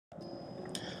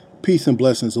Peace and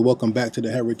blessings, and welcome back to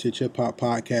the Heritage Hip Hop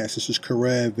Podcast. This is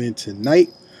Karev, and tonight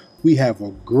we have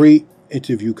a great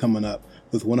interview coming up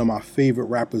with one of my favorite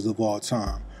rappers of all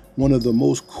time, one of the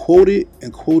most quoted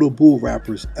and quotable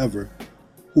rappers ever,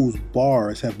 whose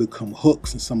bars have become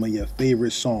hooks in some of your favorite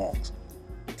songs.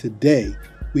 Today,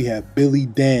 we have Billy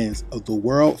Danze of the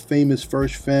world-famous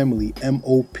First Family,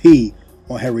 M.O.P,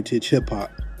 on Heritage Hip Hop.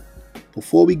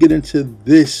 Before we get into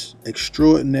this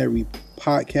extraordinary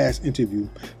podcast interview,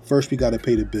 first we got to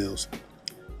pay the bills.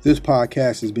 This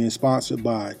podcast is being sponsored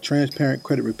by Transparent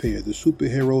Credit Repair, the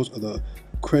superheroes of the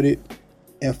credit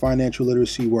and financial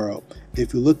literacy world.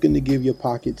 If you're looking to give your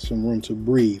pockets some room to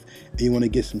breathe and you want to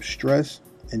get some stress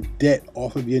and debt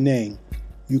off of your name,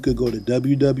 you could go to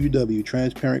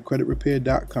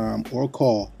www.transparentcreditrepair.com or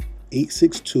call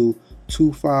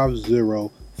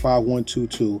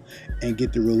 862-250-5122 and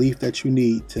get the relief that you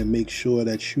need to make sure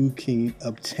that you can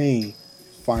obtain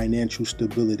financial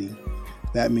stability.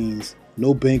 That means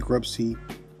no bankruptcy,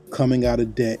 coming out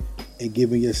of debt, and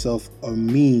giving yourself a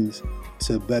means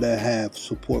to better have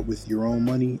support with your own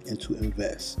money and to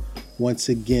invest. Once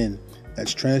again,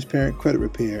 that's Transparent Credit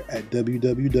Repair at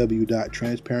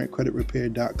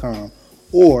www.transparentcreditrepair.com,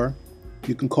 or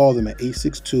you can call them at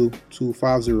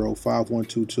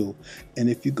 862-250-5122. And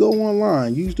if you go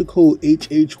online, use the code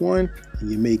HH1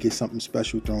 and you may get something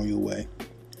special thrown your way.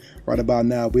 Right about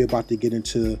now, we're about to get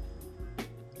into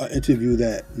an interview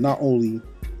that not only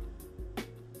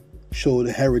showed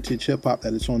heritage hip hop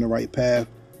that it's on the right path,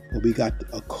 but we got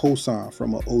a cosign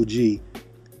from an OG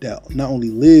that not only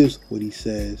lives what he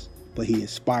says, but he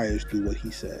inspires through what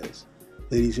he says.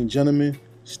 Ladies and gentlemen,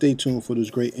 stay tuned for this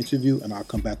great interview, and I'll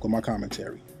come back with my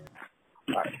commentary.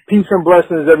 Right. Peace and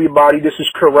blessings, everybody. This is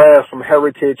Karev from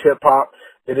Heritage Hip Hop.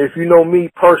 And if you know me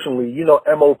personally, you know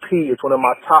M.O.P is one of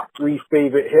my top 3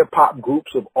 favorite hip hop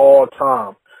groups of all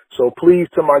time. So please,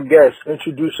 to my guests,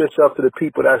 introduce yourself to the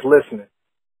people that's listening.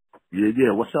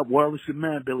 Yeah. What's up, world? It's your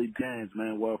man, Billy Danze,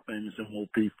 man. World famous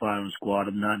M.O.P firing squad.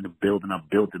 I'm not in the building. I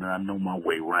built it, and I know my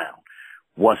way around.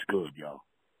 What's good, y'all?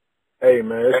 Hey,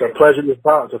 man, it's a pleasure to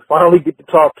finally get to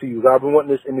talk to you. I've been wanting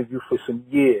this interview for some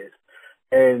years.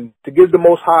 And to give the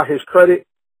Most High his credit,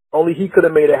 only he could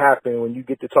have made it happen when you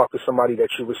get to talk to somebody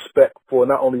that you respect for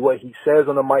not only what he says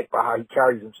on the mic, but how he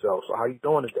carries himself. So how you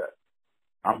doing today?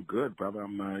 I'm good, brother.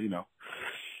 I'm out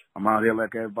here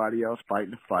like everybody else,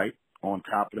 fighting the fight, on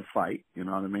top of the fight, you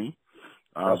know what I mean?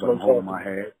 That's But what I'm I'm holding talking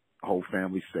my head, whole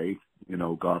family safe, you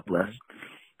know, God bless.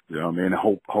 You know what I mean?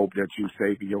 Hope that you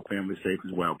safe and your family safe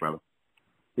as well, brother.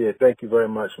 Yeah, thank you very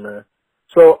much, man.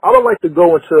 So I don't like to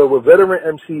go into, with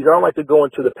veteran MCs, I don't like to go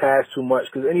into the past too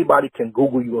much because anybody can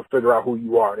Google you and figure out who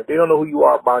you are. And if they don't know who you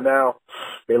are by now,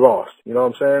 they lost. You know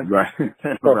what I'm saying?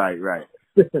 Right, right.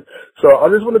 So I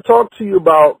just want to talk to you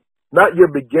about not your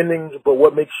beginnings, but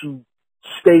what makes you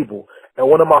stable. And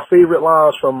one of my favorite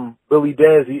lines from Billy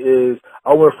Danze is,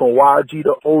 I went from YG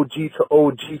to OG to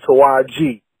OG to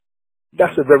YG.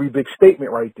 That's a very big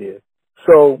statement right there.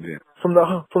 So Yeah. from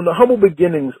the humble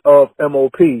beginnings of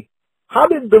M.O.P, how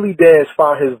did Billy Danze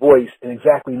find his voice and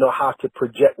exactly know how to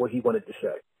project what he wanted to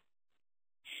say?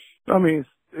 I mean,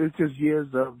 it's just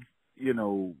years of, you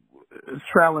know, it's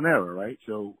trial and error, right?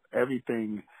 So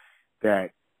everything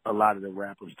that a lot of the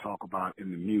rappers talk about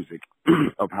in the music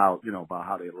of how, you know, about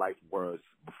how their life was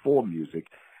before music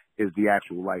is the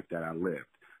actual life that I lived.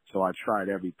 So I tried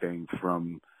everything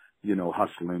from, you know,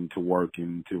 hustling to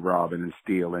working to robbing and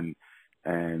stealing.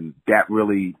 And that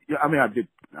really, I mean, I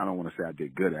don't want to say I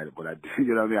did good at it, but I did,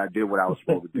 you know what I mean? I did what I was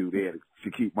supposed to do there to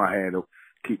keep my head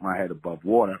above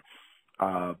water.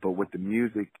 But with the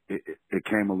music, it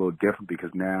came a little different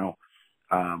because now,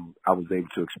 I was able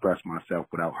to express myself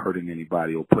without hurting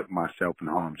anybody or putting myself in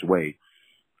harm's way.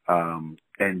 And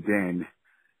then,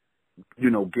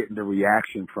 you know, getting the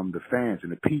reaction from the fans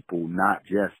and the people, not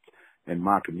just in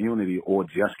my community or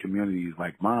just communities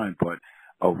like mine, but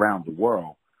around the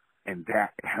world. And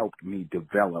that helped me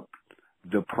develop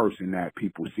the person that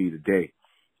people see today.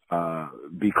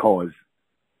 Because,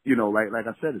 you know, like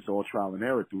I said, it's all trial and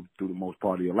error through the most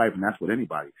part of your life. And that's with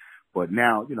anybody. But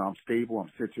now, you know, I'm stable. I'm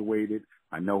situated.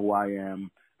 I know who I am.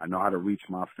 I know how to reach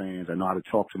my fans. I know how to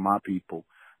talk to my people,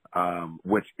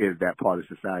 which is that part of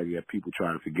society that people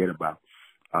try to forget about.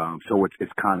 So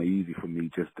it's kind of easy for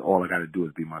me. Just all I got to do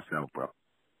is be myself, bro.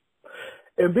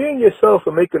 And being yourself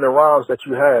and making the rhymes that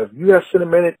you have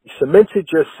cemented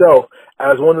yourself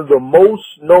as one of the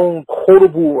most known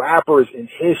quotable rappers in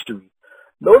history.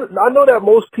 I know that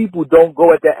most people don't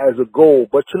go at that as a goal,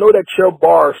 but to know that your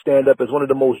bars stand up as one of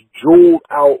the most jeweled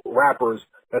out rappers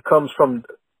that comes from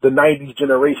the 90s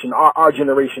generation, our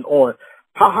generation on,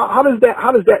 how does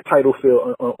that title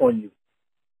feel on you?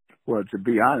 Well, to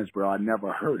be honest, bro, I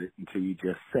never heard it until you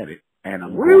just said it, and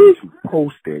I'm Really? going to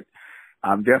post it.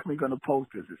 I'm definitely going to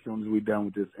post this as soon as we're done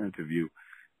with this interview.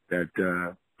 That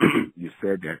you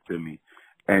said that to me,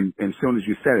 and as soon as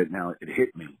you said it, now it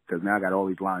hit me because now I got all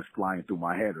these lines flying through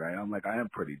my head. Right? I'm like, I am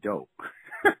pretty dope.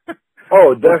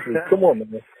 Oh, definitely. Come on,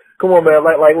 man. Come on, man.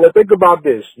 Like, think about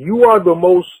this. You are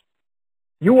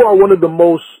one of the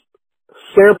most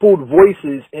sampled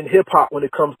voices in hip hop when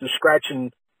it comes to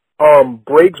scratching,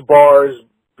 breaks, bars,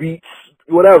 beats,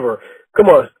 whatever. Come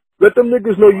on. Let them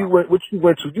niggas know what you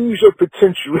went to. Use your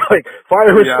potential. Like, fire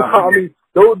and I mean,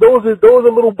 those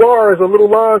are little bars or little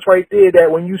lines right there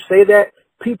that when you say that,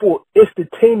 people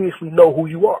instantaneously know who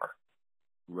you are.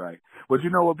 Right. But you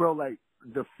know what, bro? Like,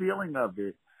 the feeling of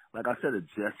it, like I said, it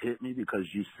just hit me because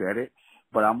you said it.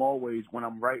 But I'm always, when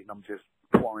I'm writing, I'm just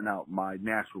pouring out my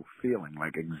natural feeling,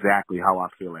 like exactly how I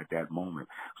feel at that moment.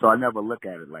 So I never look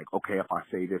at it like, okay, if I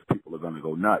say this, people are going to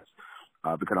go nuts,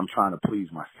 because I'm trying to please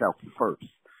myself first,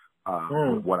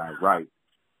 with what I write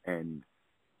and,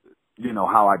 you know,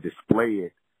 how I display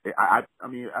it. I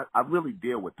really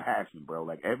deal with passion, bro.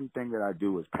 Like everything that I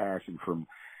do is passion from,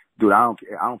 dude, I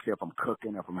don't care if I'm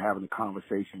cooking, if I'm having a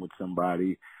conversation with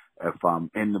somebody, if I'm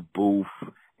in the booth,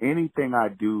 anything I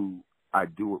do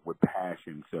it with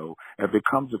passion. So if it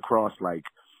comes across like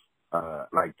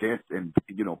this and,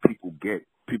 you know, people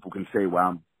can say, well,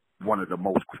 I'm one of the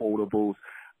most quotables,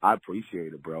 I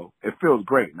appreciate it, bro. It feels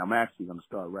great. And I'm actually going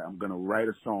to I'm going to write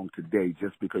a song today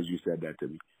just because you said that to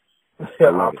me. Yeah,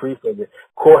 I appreciate it.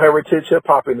 Core heritage hip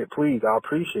hop in it, please. I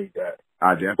appreciate that.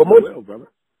 I definitely will, brother.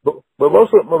 But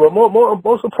most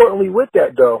importantly with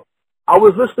that though, I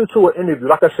was listening to an interview.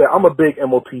 Like I said, I'm a big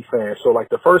M.O.P fan. So like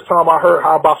the first time I heard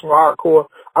How About Some Hardcore,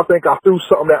 I think I threw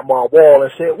something at my wall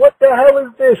and said, what the hell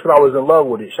is this? And I was in love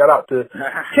with it. Shout out to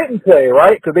Kitten Play,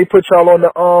 right? Because they put y'all on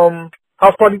the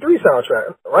House Party 3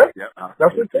 soundtrack, right? Yep.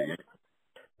 That's what it is.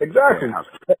 Exactly. Yeah, House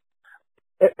Party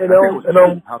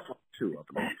 2.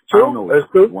 I don't know.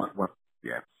 That's two? One,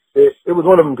 yeah. It was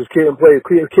one of them because Kid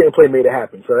and Play made it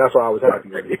happen. So that's why I was happy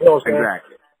with it. You know what I'm saying?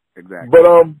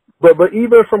 Exactly. But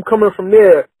even from coming from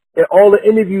there, in all the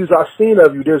interviews I've seen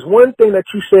of you, there's one thing that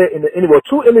you said in the interview,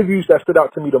 two interviews that stood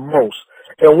out to me the most.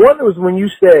 And one was when you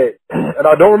said, and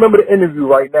I don't remember the interview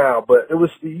right now, but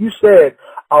you said,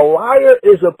 a liar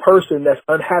is a person that's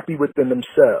unhappy within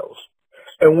themselves.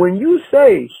 And when you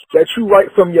say that you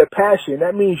write from your passion,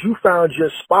 that means you found your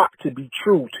spot to be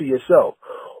true to yourself.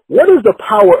 What is the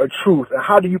power of truth, and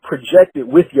how do you project it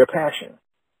with your passion?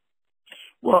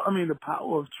 Well, I mean, the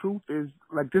power of truth is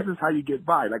like, this is how you get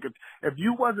by. Like if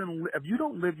you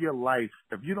don't live your life,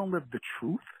 if you don't live the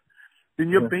truth, then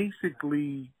you're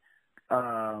basically,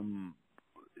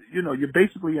 you're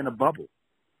basically in a bubble.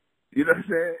 You know what I'm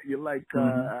saying? You're like,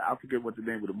 I forget what the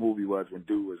name of the movie was when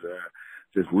dude was,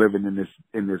 just living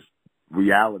in this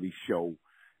reality show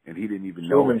and he didn't even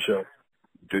know it. Show.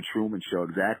 The Truman Show,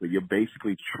 exactly. You're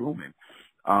basically Truman.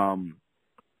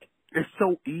 It's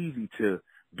so easy to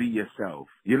be yourself.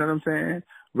 You know what I'm saying?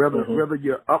 Whether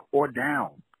you're up or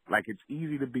down, like it's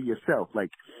easy to be yourself.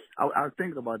 Like I was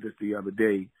thinking about this the other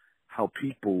day, how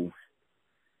people,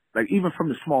 like even from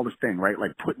the smallest thing, right?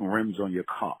 Like putting rims on your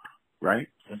car, right?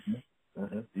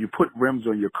 You put rims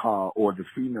on your car, or the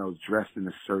female's dressed in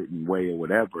a certain way or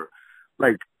whatever.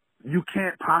 Like you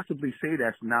can't possibly say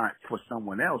that's not for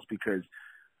someone else, because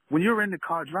when you're in the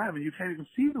car driving, you can't even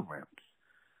see the rims.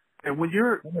 And when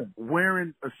you're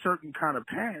wearing a certain kind of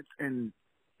pants and,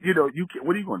 you know,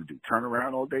 what are you going to do? Turn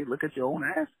around all day, look at your own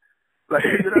ass? Like,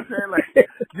 you know what I'm saying? Like,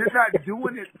 you're not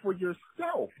doing it for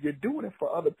yourself. You're doing it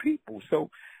for other people. So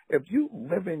if you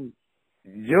living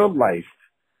your life,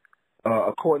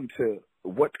 according to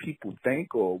what people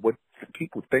think or what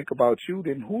people think about you,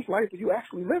 then whose life are you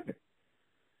actually living?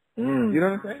 You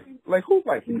know what I'm saying? Like, whose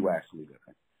life are you actually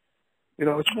living? You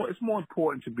know, it's more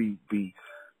important to be,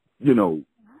 you know,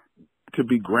 to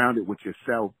be grounded with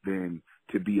yourself than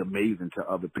to be amazing to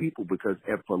other people, because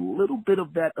if a little bit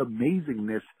of that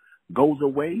amazingness goes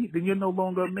away, then you're no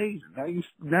longer amazing.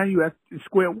 Now you at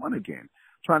square one again,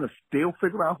 trying to still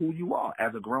figure out who you are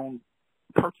as a grown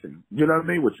person. You know what I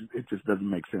mean? Which it just doesn't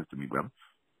make sense to me, brother.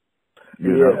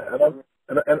 You know?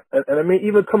 And I mean,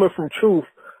 even coming from truth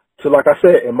to, like I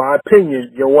said, in my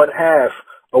opinion, you're one half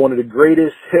of one of the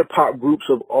greatest hip hop groups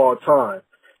of all time,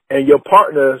 and your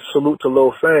partner, salute to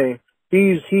Lil Fame.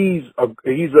 He's a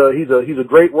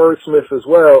great wordsmith as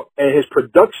well, and his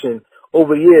production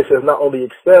over the years has not only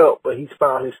excelled, but he's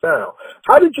found his style.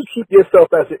 How did you keep yourself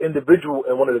as an individual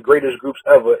in one of the greatest groups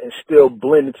ever and still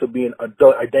blend into being a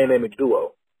dynamic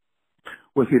duo?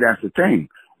 Well, see, that's the thing.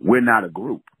 We're not a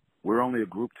group. We're only a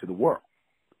group to the world.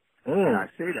 And I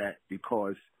say that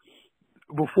because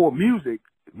before music,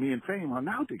 me and Fame hung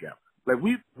out together. Like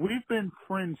we've been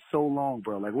friends so long,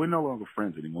 bro. Like we're no longer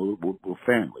friends anymore. We're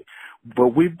family,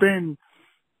 but we've been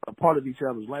a part of each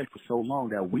other's life for so long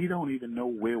that we don't even know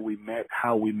where we met,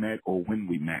 how we met, or when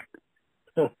we met.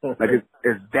 Like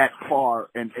it's that far.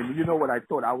 And you know what? I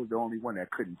thought I was the only one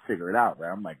that couldn't figure it out.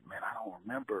 Right? I'm like, man, I don't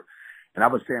remember. And I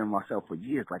was saying to myself for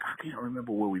years, like, I can't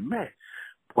remember where we met.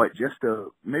 But just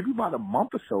maybe about a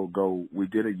month or so ago, we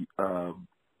did in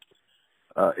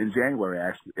January,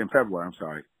 actually, in February, I'm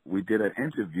sorry, we did an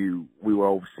interview. We were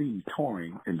overseas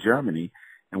touring in Germany,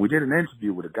 and we did an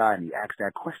interview with a guy, and he asked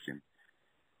that question.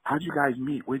 How'd you guys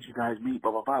meet? Where'd you guys meet?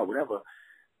 Blah, blah, blah, whatever.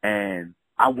 And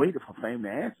I waited for Fame to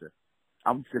answer.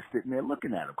 I'm just sitting there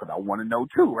looking at him because I want to know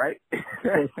too, right?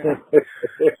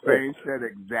 Fame said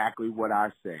exactly what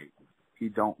I say. He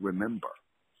don't remember.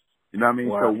 You know what I mean?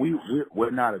 Wow. So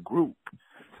we're not a group.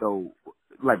 So,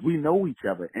 like, we know each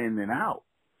other in and out.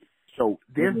 So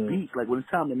there's beats, like when it's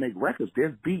time to make records,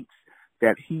 there's beats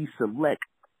that he selects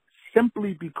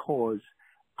simply because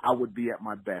I would be at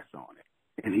my best on it.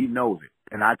 And he knows it.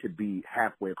 And I could be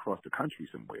halfway across the country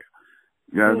somewhere.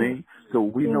 You know what I mean? So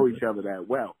we know each other that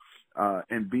well.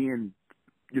 And being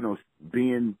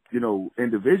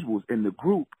individuals in the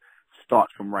group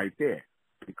starts from right there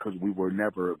because we were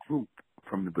never a group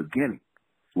from the beginning.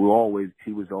 He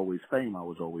was always Fame, I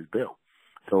was always Bill.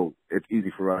 So it's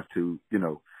easy for us to,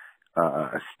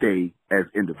 stay as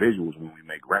individuals when we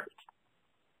make records.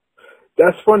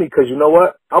 That's funny because you know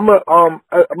what?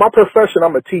 My profession,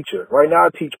 I'm a teacher. Right now I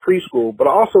teach preschool, but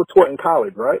I also taught in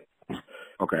college, right?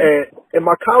 Okay. And in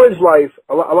my college life,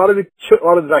 a lot of the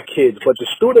kids, but the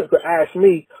students would ask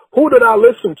me, who did I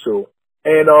listen to?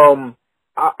 And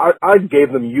I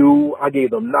gave them I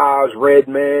gave them Nas,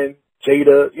 Redman,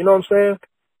 Jada, you know what I'm saying?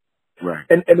 Right.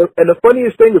 And the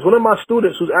funniest thing is one of my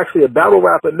students who's actually a battle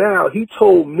rapper now, he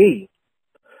told me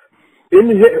in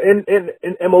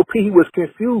M.O.P. he was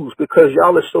confused because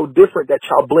y'all are so different that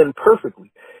y'all blend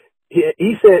perfectly.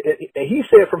 He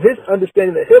said from his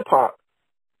understanding of hip hop,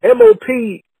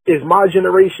 M.O.P. is my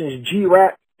generation's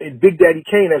G-Rap and Big Daddy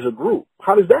Kane as a group.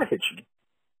 How does that hit you?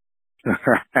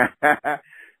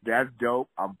 That's dope.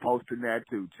 I'm posting that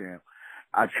too, champ.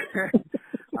 I've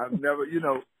never,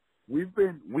 we've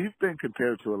been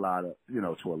compared to a lot of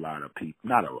people,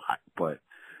 not a lot, but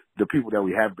the people that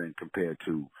we have been compared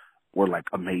to were like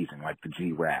amazing, like the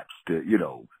G-Raps, the,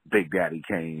 Big Daddy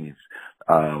Kane's,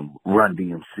 Run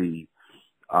DMC.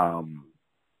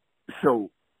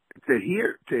 So to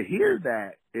hear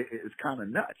that is kind of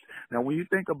nuts. Now, when you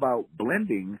think about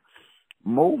blending,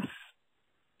 most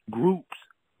groups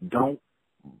don't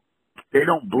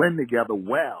blend together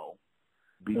well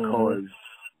because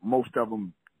most of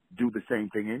them do the same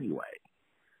thing anyway.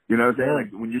 You know what I'm saying?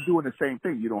 Like when you're doing the same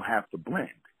thing, you don't have to blend.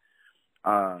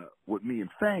 With me and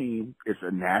Fame, it's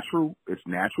natural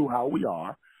how we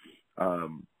are.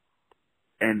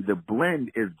 And the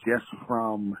blend is just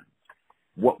from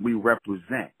what we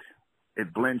represent.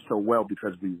 It blends so well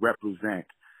because we represent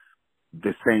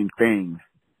the same thing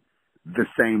the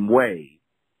same way,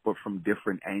 but from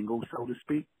different angles, so to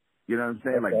speak. You know what I'm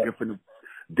saying? Like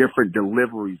different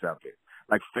deliveries of it.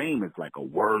 Like Fame is like a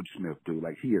wordsmith, dude.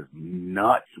 Like he is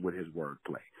nuts with his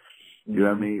wordplay. You know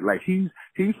what I mean? Like he's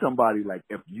somebody like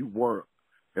if you're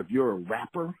a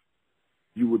rapper,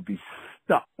 you would be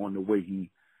stuck on the way he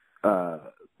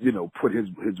put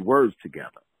his words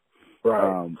together.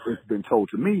 Right. It's been told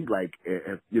to me like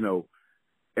if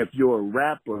you're a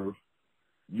rapper,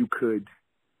 you could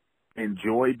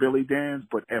enjoy Billy Danze,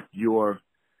 but if you're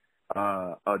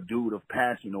a dude of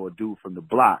passion or a dude from the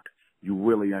block, you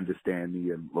really understand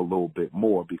me a little bit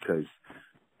more because,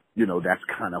 that's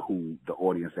kind of who the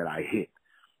audience that I hit.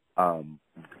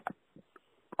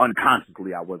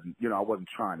 Unconsciously, I wasn't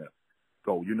trying to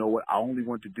go, you know what, I only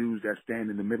want the dudes that stand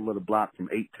in the middle of the block from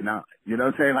 8 to 9. You know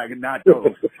what I'm saying? Like, not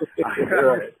those.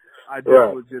 I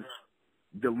was just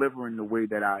delivering the way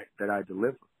that I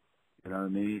deliver. You know what I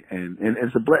mean? And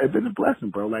it's been a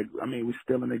blessing, bro. Like, I mean, we're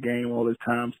still in the game all this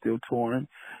time, still touring,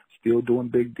 still doing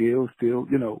big deals, still,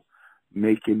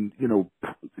 making,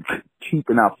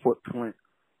 keeping our footprints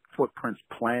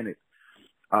planted,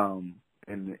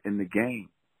 in the game.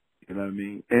 You know what I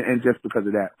mean? And just because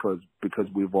of that, because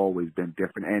we've always been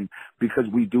different, and because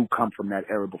we do come from that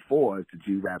era before, as the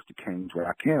G-Raps, the Kings,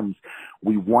 Rakims,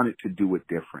 we wanted to do it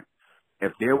different.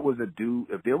 If there was a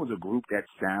group that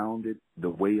sounded the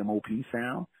way M.O.P.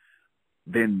 sound,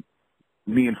 then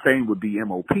me and Fame would be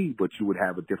M.O.P., but you would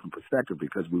have a different perspective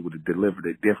because we would have delivered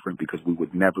it different because we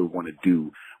would never want to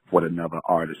do what another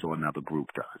artist or another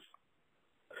group does.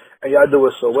 And y'all do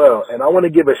it so well. And I want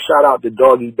to give a shout out to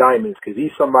Doggy Diamonds because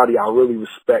he's somebody I really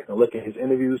respect and look at his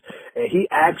interviews. And he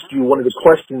asked you one of the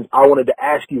questions I wanted to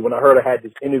ask you when I heard I had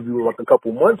this interview like a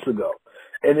couple months ago.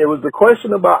 And it was the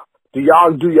question about, do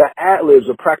y'all do your ad-libs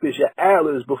or practice your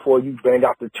ad-libs before you bang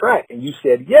out the track? And you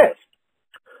said yes.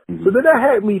 So then that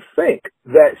had me think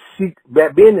that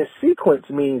that being in sequence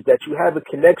means that you have a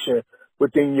connection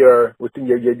within your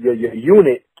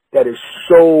unit that is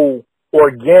so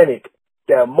organic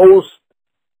that most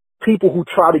people who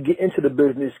try to get into the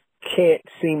business can't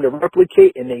seem to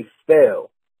replicate and they fail.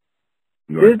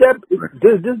 Right. Does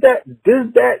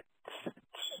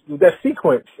that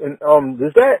sequence and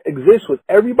does that exist with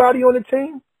everybody on the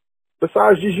team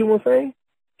besides just you and Fane?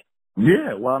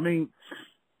 Yeah, well, I mean,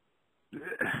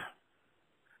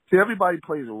 see, everybody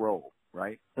plays a role,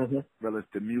 right? Mm-hmm. Whether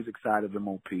it's the music side of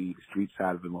M.O.P., the street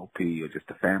side of M.O.P., or just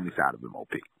the family side of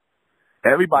M.O.P.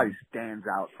 Everybody stands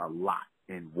out a lot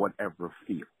in whatever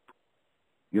field.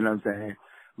 You know what I'm saying?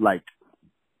 Like,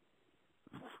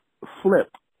 Flip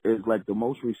is like the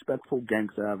most respectful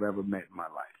gangster I've ever met in my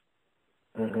life.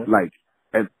 Mm-hmm. Like,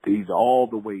 and he's all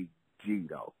the way G,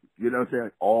 though. You know what I'm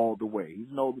saying? All the way. He's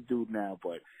an older dude now,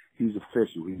 but he's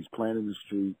official. He's playing in the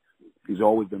street. He's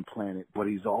always been playing it, but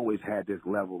he's always had this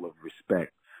level of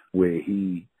respect where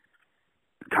he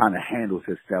kind of handles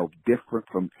himself different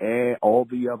from all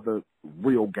the other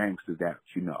real gangsters that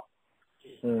you know.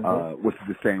 Mm-hmm. Which is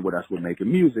the same with us with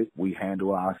making music. We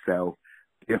handle ourselves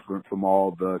different from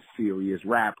all the serious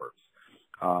rappers.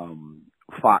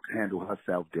 Fox handles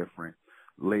herself different.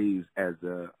 Lays as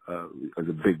a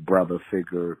big brother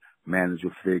figure,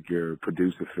 manager figure,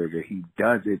 producer figure. He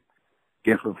does it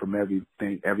different from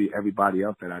everybody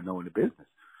else that I know in the business.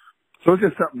 So it's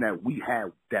just something that we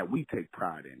have, that we take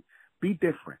pride in. Be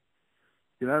different.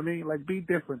 You know what I mean? Like, be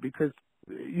different because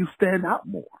you stand out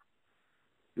more.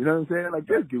 You know what I'm saying? Like,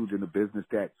 there's dudes in the business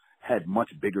that had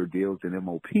much bigger deals than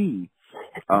M.O.P.,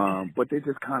 but they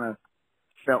just kind of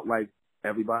felt like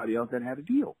everybody else that had a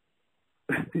deal.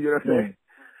 You know what I'm saying?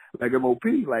 Like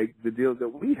M.O.P., like the deals that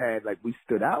we had, like we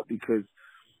stood out because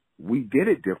we did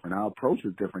it different. Our approach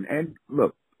was different. And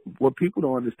look, what people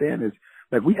don't understand is,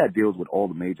 like, we had deals with all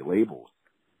the major labels.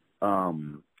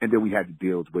 And then we had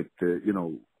deals with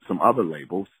some other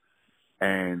labels.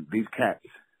 And these cats,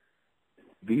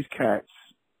 they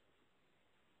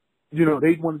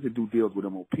wanted to do deals with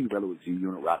M.O.P., whether it was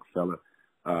G-Unit, Rockefeller,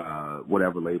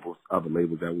 whatever labels, other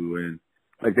labels that we were in.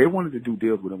 Like, they wanted to do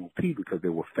deals with M.O.P. because they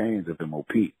were fans of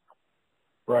M.O.P.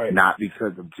 Right. Not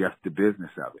because of just the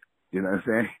business of it. You know what I'm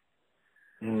saying?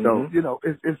 Mm-hmm. So,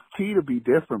 it's key to be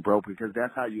different, bro, because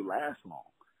that's how you last long.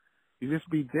 You just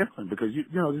be different because,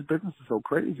 this business is so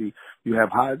crazy. You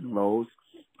have highs and lows.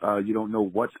 You don't know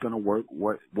what's going to work,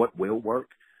 what will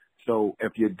work. So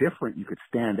if you're different, you could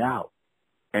stand out.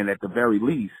 And at the very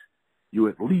least, you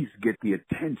at least get the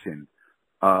attention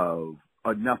of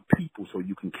enough people so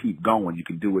you can keep going. You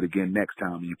can do it again next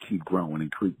time and you keep growing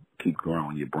and keep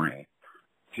growing your brand.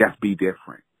 Just be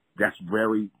different. That's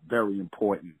very, very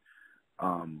important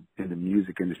in the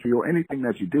music industry or anything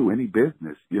that you do, any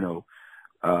business,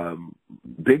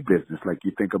 big business. Like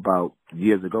you think about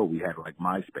years ago, we had like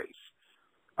MySpace.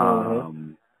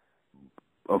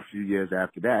 A few years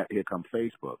after that, here comes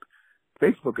Facebook.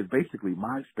 Facebook is basically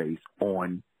MySpace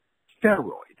on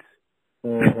steroids.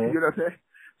 Mm-hmm. You know what I'm saying?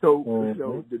 So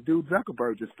the dude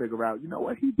Zuckerberg just figured out, you know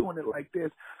what, he's doing it like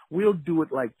this. We'll do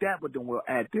it like that, but then we'll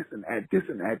add this and add this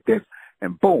and add this,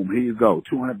 and boom, here you go,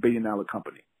 $200 billion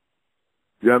company.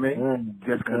 You know what I mean?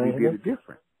 Just because he did it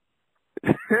different.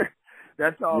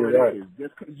 That's all it is.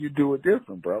 Just because you do it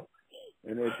different, bro.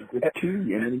 And it's key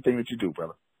in anything that you do,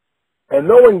 brother. And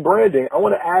knowing branding, I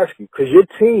want to ask you, because your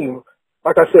team,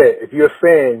 like I said, if you're a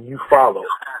fan, you follow.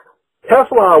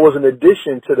 Teflon was an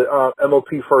addition to the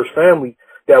M.O.P. First Family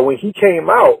that when he came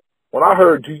out, when I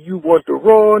heard, do you want the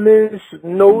rawness?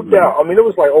 No doubt. I mean, it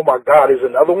was like, oh my God, there's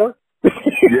another one? Yeah.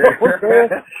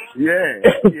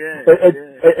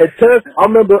 And Tef, I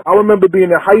remember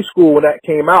being in high school when that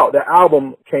came out, that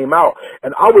album came out,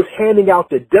 and I was handing out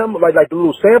the demo, like the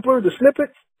little sampler, the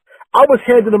snippets. I was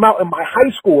handing them out in my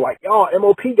high school, like, yo,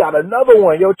 M.O.P. got another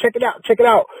one, yo, check it out.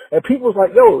 And people was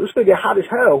like, yo, this nigga hot as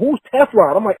hell. Who's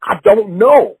Teflon? I'm like, I don't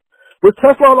know. Was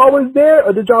Teflon always there,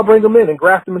 or did y'all bring him in and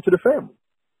graft him into the family?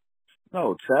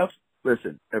 No, Tef,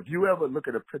 listen, if you ever look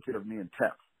at a picture of me and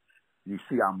Tef, you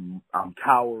see I'm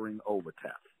towering over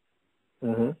Tef.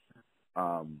 Mm-hmm.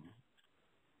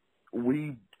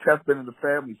 Tef been in the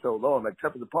family so long, like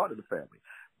Tef is a part of the family.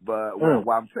 But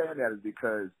why I'm saying that is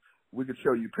because we could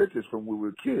show you pictures from when we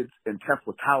were kids, and Tef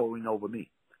was towering over me.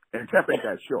 And Tef ain't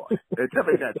that short. And Tef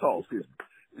ain't that tall, excuse me.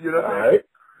 You know what I'm saying?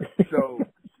 So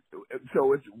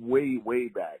So it's way, way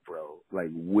back, bro. Like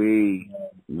way,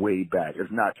 way back.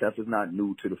 Tef is not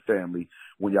new to the family.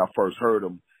 When y'all first heard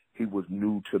him, he was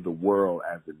new to the world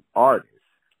as an artist,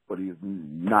 but he is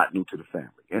not new to the family.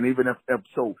 And even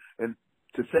and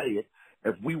to say it,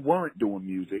 if we weren't doing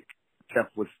music, Tef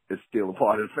is still a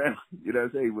part of the family. You know what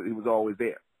I'm saying? He was always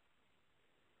there.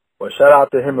 Well, shout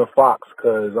out to him and Fox,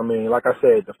 because, I mean, like I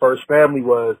said, the First Family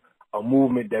was a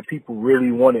movement that people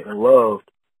really wanted and loved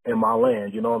in my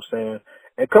land, you know what I'm saying?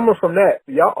 And coming from that,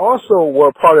 y'all also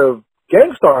were part of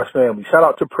Gangstar's family. Shout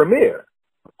out to Premier.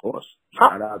 Of course.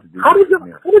 How did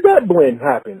that blend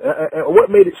happen? And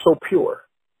what made it so pure?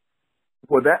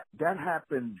 Well, that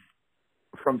happened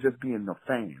from just being a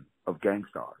fan of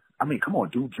Gangstar. I mean, come on,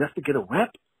 dude, just to get a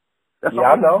rep? That's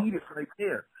all we needed right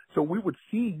there. So we would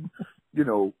see, you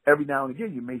know, every now and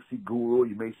again, you may see Guru,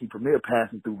 you may see Premier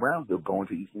passing through Brownsville going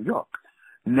to East New York.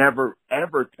 Never,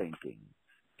 ever thinking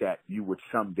that you would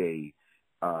someday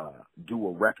do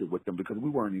a record with them, because we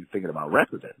weren't even thinking about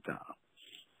records at the time.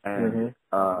 And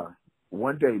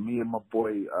one day, me and my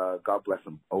boy, God bless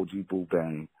him, OG Boo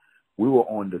Bang, we were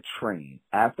on the train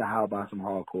after How About Some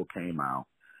Hardcore came out,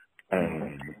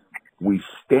 and we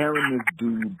staring this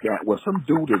dude down. Well, some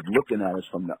dude is looking at us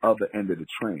from the other end of the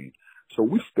train, so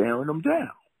we staring him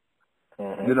down.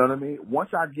 You know what I mean?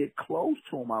 Once I get close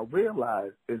to him, I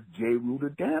realize it's J. Rue the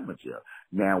Damager.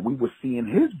 Now, we were seeing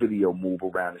his video move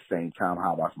around the same time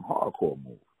How About Some Hardcore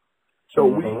move. So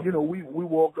we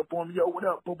walked up on him, yo, what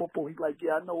up? Boom, boom, boom. He's like,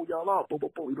 yeah, I know who y'all are. Boom, boom,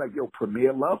 boom. He's like, yo,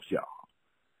 Premier loves y'all.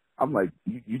 I'm like,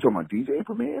 you talking about DJ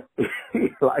Premier?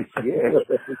 He's like, yeah.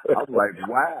 I'm like,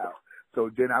 wow. So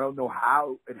then I don't know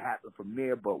how it happened from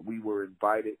there, but we were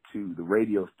invited to the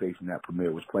radio station that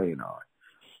Premier was playing on.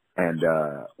 And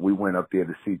we went up there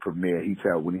to see Premier.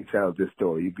 When he tells this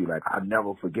story, he'd be like, I'll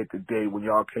never forget the day when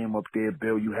y'all came up there,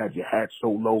 Bill. You had your hat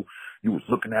so low, you was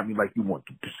looking at me like you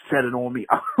wanted to set it on me.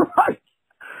 I'm like,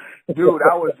 dude,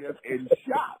 I was just in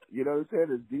shock. You know what I'm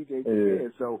saying? As DJ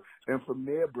Premier. So, and from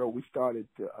there, bro, we started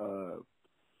to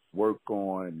work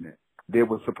on. There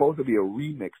was supposed to be a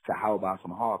remix to How About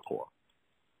Some Hardcore.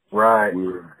 Right. We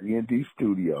were in D&D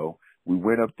studio. We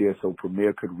went up there so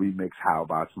Premier could remix How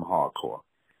About Some Hardcore.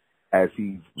 As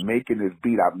he's making this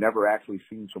beat, I've never actually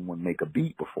seen someone make a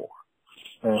beat before.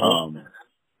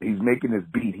 He's making this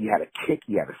beat. He had a kick.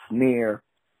 He had a snare.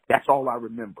 That's all I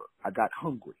remember. I got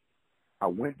hungry. I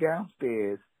went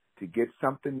downstairs to get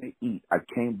something to eat. I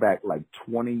came back like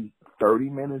 20, 30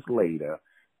 minutes later,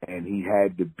 and he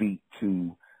had the beat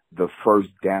to the first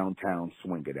downtown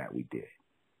swinger that we did.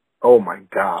 Oh, my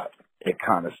God. It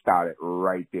kind of started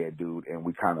right there, dude, and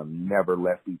we kind of never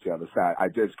left each other's side.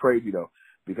 It's crazy, though,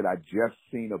 because I just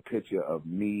seen a picture of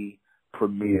me,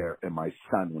 Premier, and my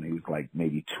son when he was like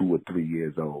maybe 2 or 3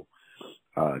 years old.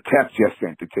 Tef just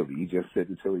sent it to me. He just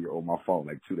sent it to me on my phone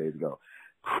like 2 days ago.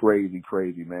 Crazy,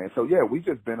 crazy, man. So, yeah, we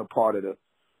just been a part of the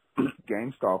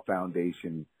Gangstar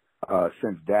Foundation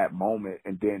since that moment.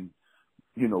 And then,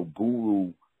 you know,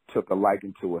 Guru took a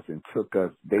liking to us and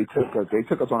they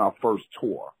took us on our first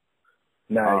tour.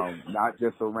 Nice. Not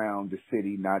just around the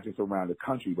city, not just around the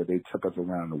country, but they took us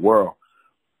around the world.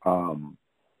 And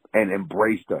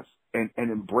embraced us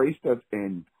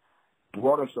and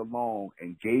brought us along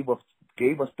and gave us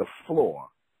the floor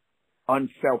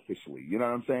unselfishly. You know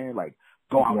what I'm saying? Like,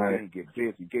 go out there and get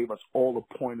busy. Gave us all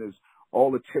the pointers,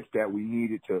 all the tips that we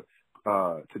needed to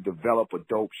develop a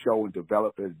dope show and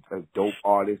develop as dope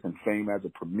artists and fame as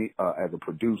a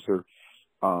producer.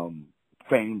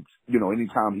 Fame, you know,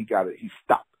 anytime he's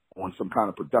stuck on some kind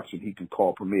of production, he can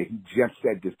call Premier. He just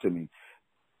said this to me.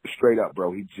 Straight up,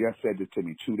 bro. He just said this to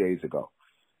me 2 days ago.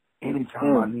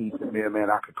 Anytime I need him,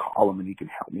 man, I could call him and he can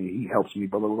help me. He helps me,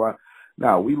 blah, blah, blah.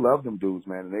 Now, we love them dudes,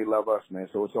 man, and they love us, man.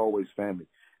 So it's always family.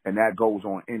 And that goes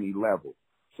on any level.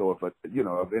 So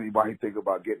if anybody think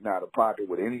about getting out of pocket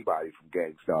with anybody from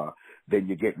Gangstar, then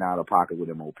you're getting out of pocket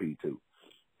with M.O.P. too.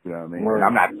 You know what I mean? And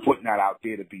I'm not putting that out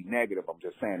there to be negative. I'm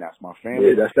just saying that's my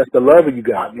family. Yeah, that's the love you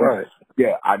got. Right.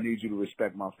 Yeah, I need you to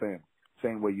respect my family.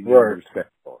 Same way you need to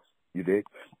respect us. You did?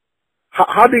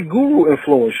 How did Guru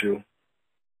influence you?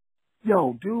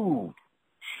 Yo, dude,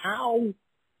 how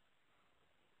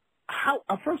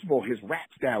first of all, his rap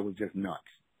style was just nuts,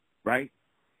 right?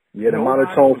 Yeah, the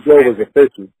monotone flow was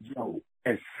official. Yo,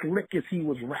 as slick as he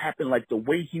was rapping, like the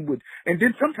way he would, and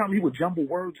then sometimes he would jumble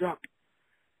words up,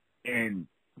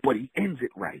 but he ends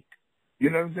it right. You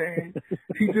know what I'm saying?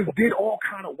 He just did all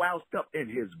kind of wild stuff, and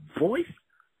his voice,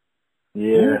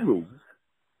 Guru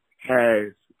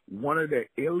has one of the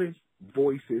illest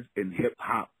voices in hip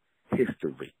hop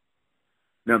history.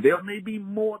 Now there may be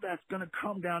more that's gonna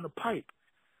come down the pipe,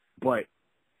 but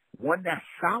one that's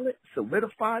solid,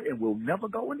 solidified, and will never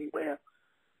go anywhere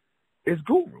is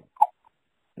Guru.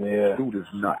 Yeah. Dude is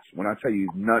nuts. When I tell you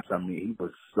he's nuts, I mean, he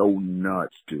was so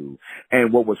nuts, dude.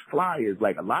 And what was fly is,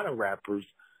 like, a lot of rappers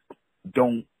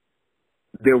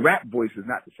their rap voice is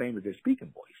not the same as their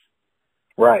speaking voice.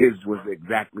 Right. His was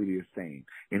exactly the same.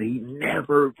 And he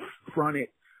never fronted.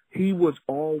 He was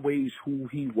always who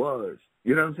he was.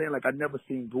 You know what I'm saying? Like, I never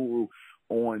seen Guru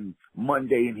on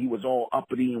Monday and he was all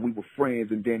uppity and we were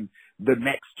friends, and then the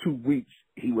next 2 weeks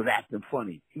he was acting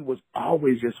funny. He was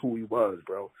always just who he was,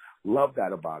 bro. Love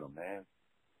that about him, man.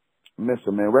 Miss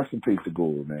him, man. Rest in peace to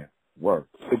Guru, man. Work.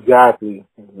 Exactly.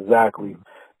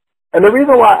 And the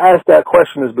reason why I asked that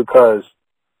question is because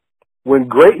when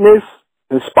greatness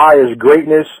inspires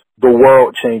greatness, the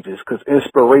world changes. Because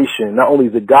inspiration not only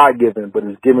is it God-given, but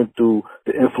it's given through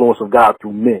the influence of God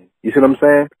through men. You see what I'm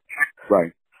saying?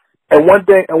 Right. And one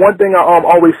thing I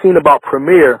always seen about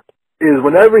Premier is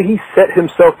whenever he set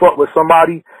himself up with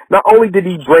somebody, not only did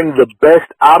he bring the best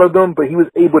out of them, but he was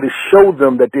able to show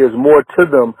them that there's more to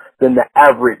them than the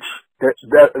average that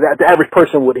the average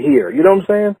person would hear. You know what I'm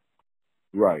saying?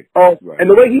 Right. Right. And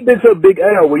the way he bigs up Big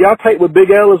L, were y'all tight with Big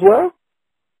L as well?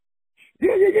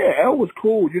 Yeah. L was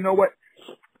cool. You know what?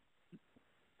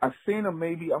 I seen him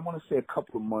maybe, I want to say a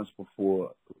couple of months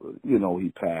before, he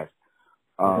passed.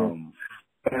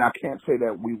 And I can't say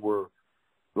that we were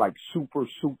like super,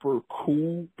 super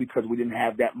cool because we didn't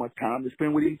have that much time to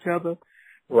spend with each other.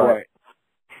 Right.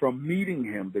 But from meeting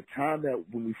him, the time that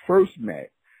when we first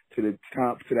met to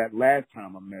that last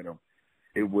time I met him,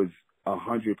 it was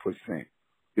 100%.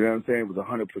 You know what I'm saying? It was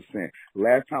 100%.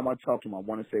 Last time I talked to him, I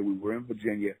want to say we were in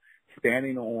Virginia,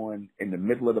 standing in the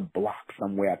middle of the block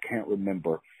somewhere. I can't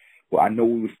remember. Well, I know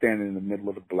we were standing in the middle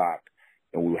of the block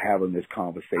and we were having this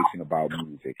conversation about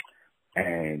music.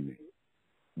 And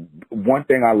one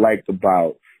thing I liked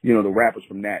about, the rappers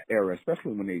from that era,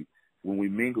 especially when we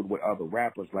mingled with other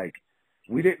rappers, like,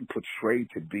 we didn't portray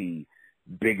to be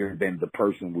bigger than the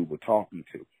person we were talking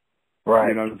to. Right.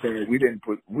 You know what I'm saying?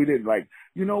 We didn't like,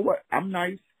 you know what? I'm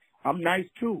nice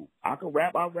too. I can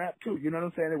rap, I'll rap too. You know what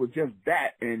I'm saying? It was just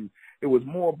that. And it was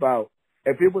more about,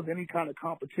 if it was any kind of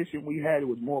competition we had, it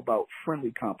was more about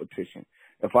friendly competition.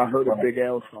 If I heard a Big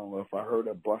L song, or if I heard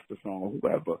a Busta song, or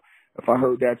whoever, if I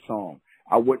heard that song,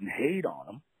 I wouldn't hate on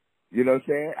them. You know what I'm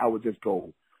saying? I would just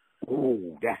go,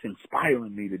 oh, that's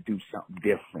inspiring me to do something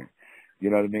different.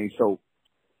 You know what I mean? So,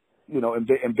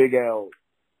 and Big L,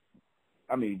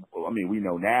 I mean, we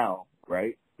know now,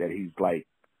 right, that he's like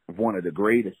one of the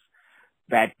greatest.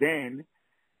 Back then,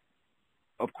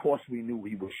 of course, we knew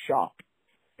he was sharp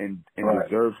and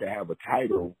deserved to have a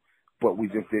title, but we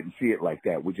just didn't see it like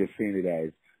that. We just seen it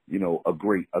as,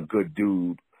 a good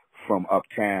dude from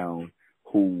uptown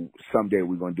who someday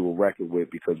we're going to do a record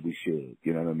with because we should.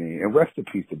 You know what I mean? And rest in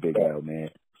peace to Big L, man.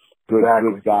 Good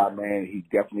guy, man. He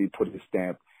definitely put his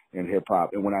stamp in hip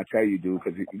hop. And when I tell you, dude,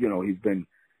 because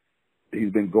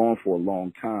he's been going for a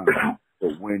long time.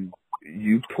 But when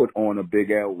you put on a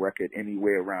Big L record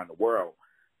anywhere around the world,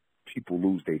 people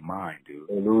lose their mind, dude.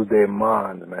 They lose their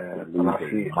mind, man.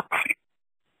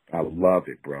 I love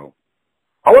it, bro.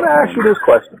 I want to ask you this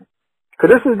question,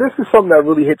 because this is something that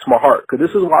really hits my heart, because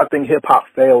this is why I think hip-hop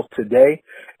fails today,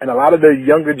 and a lot of the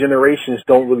younger generations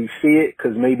don't really see it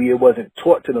because maybe it wasn't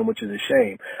taught to them, which is a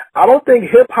shame. I don't think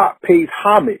hip-hop pays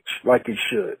homage like it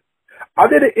should. I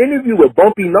did an interview with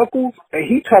Bumpy Knuckles, and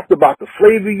he talked about the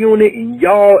Flavor Unit and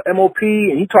y'all, M.O.P,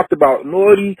 and he talked about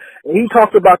Naughty, and he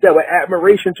talked about that with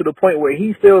admiration to the point where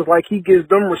he feels like he gives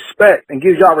them respect and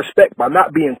gives y'all respect by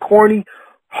not being corny,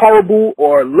 horrible,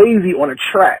 or lazy on a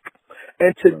track.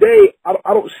 And today, I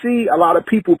don't see a lot of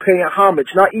people paying homage,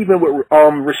 not even with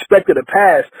respect to the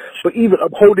past, but even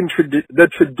upholding the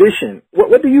tradition.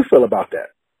 What do you feel about that?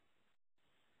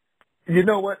 You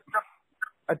know what?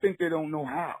 I think they don't know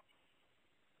how.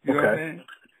 You know what I'm saying?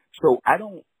 So I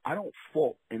don't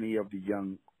fault any of the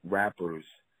young rappers,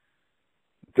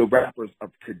 the rappers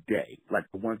of today, like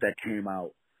the ones that came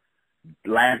out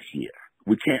last year.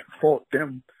 We can't fault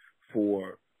them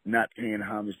for not paying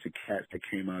homage to cats that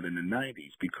came out in the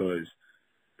 90s because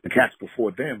the cats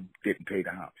before them didn't pay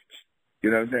the homage. You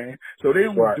know what I'm saying? So they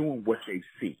only doing what they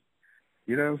see.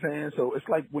 You know what I'm saying? So it's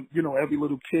like when, every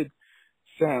little kid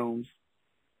sounds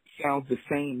the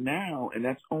same now, and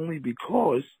that's only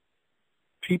because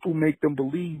people make them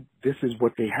believe this is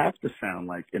what they have to sound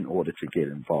like in order to get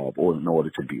involved or in order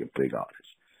to be a big artist.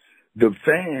 The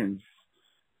fans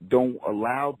don't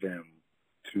allow them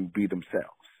to be themselves.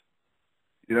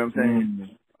 You know what I'm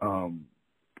saying?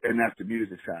 And that's the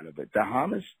music side of it. The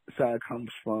homage side comes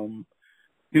from,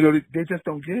 they just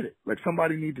don't get it. Like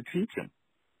somebody need to teach them.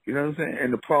 You know what I'm saying?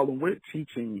 And the problem with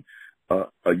teaching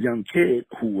a young kid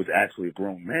who was actually a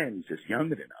grown man, he's just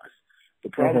younger than us. The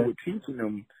problem with teaching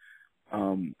him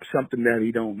something that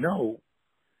he don't know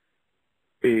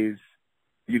is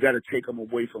you got to take him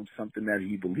away from something that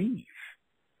he believes.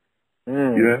 You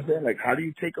know what I'm saying? Like, how do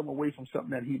you take him away from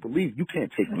something that he believes? You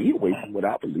can't take me away from what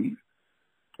I believe.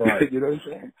 Right. You know what I'm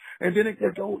saying? And then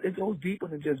it goes deeper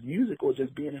than just music or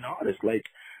just being an artist. Like,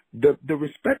 the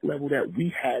respect level that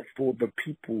we had for the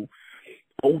people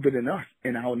older than us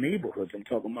in our neighborhoods. I'm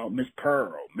talking about Miss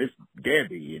Pearl, Miss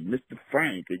Debbie, and Mr.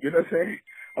 Frank. You know what I'm saying?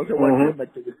 I'm talking about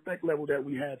like the respect level that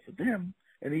we had for them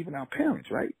and even our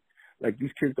parents, right? Like,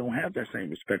 these kids don't have that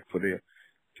same respect for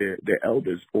their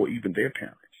elders or even their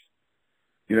parents.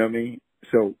 You know what I mean?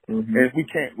 So, and we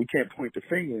can't point the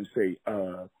finger and say,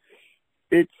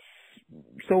 it's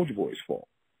Soulja Boy's fault,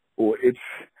 or it's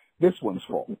this one's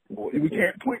fault. Or we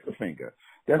can't point the finger.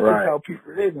 That's just how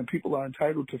people live, and people are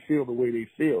entitled to feel the way they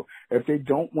feel. If they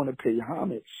don't want to pay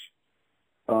homage,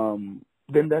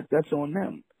 then that's on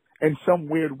them. In some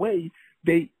weird way,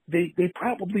 they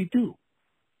probably do.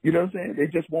 You know what I'm saying? They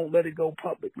just won't let it go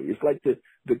publicly. It's like the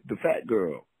fat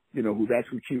girl, you know, who's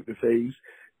actually cute in the face,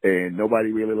 and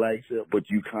nobody really likes her, but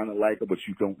you kind of like her, but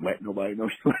you don't let nobody know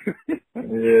you like her.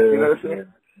 You know what I'm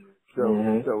saying?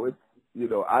 So it's, you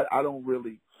know, I don't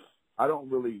really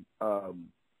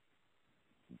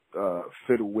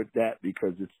fiddle with that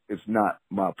because it's not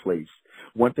my place.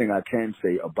 One thing I can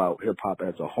say about hip hop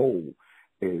as a whole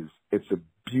is it's a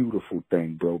beautiful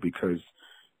thing, bro, because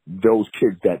those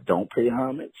kids that don't pay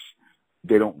homage,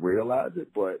 they don't realize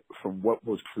it, but from what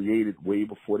was created way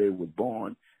before they were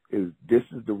born, this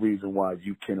is the reason why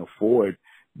you can afford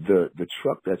the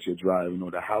truck that you're driving or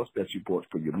the house that you bought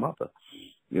for your mother.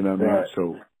 You know what I mean?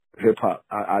 So hip hop,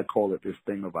 I call it this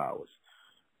thing of ours.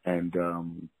 And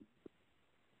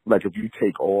like, if you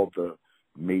take all the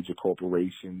major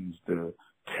corporations, the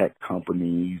tech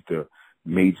companies, the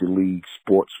major league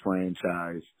sports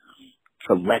franchise,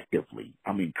 collectively,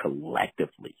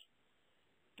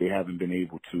 they haven't been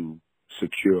able to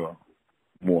secure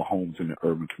more homes in the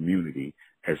urban community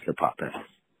as hip hop has.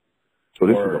 So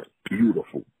this is a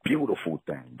beautiful, beautiful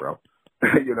thing, bro.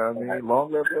 You know what I mean?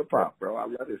 Long live hip hop, bro. I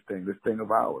love this thing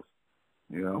of ours.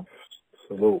 You know?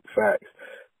 Salute, facts.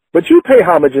 But you pay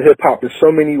homage to hip hop in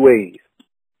so many ways.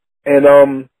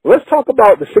 And let's talk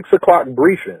about the 6 o'clock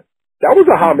briefing. That was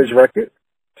a homage record.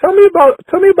 Tell me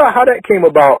about how that came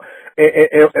about,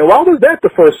 and why was that the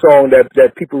first song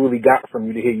that people really got from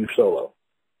you to hear you solo?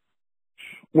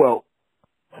 Well,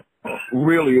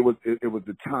 really, it was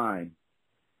the time,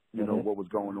 you know, what was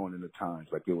going on in the times.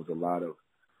 Like, there was a lot of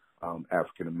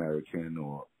African American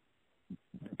or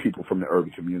people from the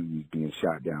urban communities being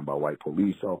shot down by white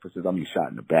police officers. I mean, shot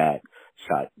in the back,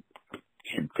 shot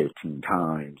 10, 15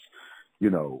 times, you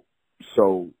know.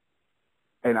 So,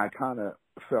 and I kind of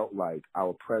felt like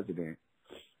our president,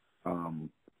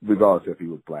 regardless if he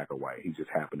was black or white, he just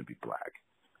happened to be black.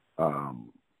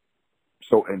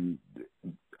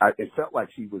 It felt like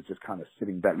he was just kind of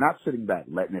not sitting back,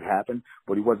 letting it happen,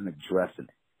 but he wasn't addressing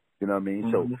it. You know what I mean?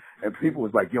 So, and people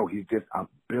was like, yo, I'm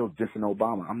Bill dissing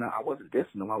Obama. I wasn't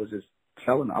dissing him. I was just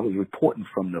I was reporting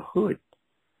from the hood.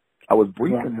 I was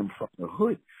briefing him from the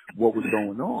hood what was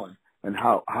going on and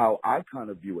how I kind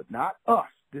of view it. Not us.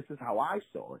 This is how I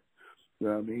saw it. You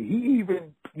know what I mean? He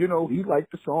even, you know, he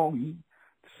liked the song. He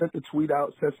sent the tweet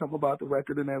out, said something about the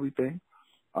record and everything.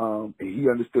 He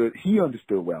understood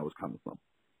where I was coming from.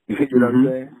 You know what I'm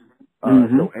saying?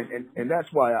 So, and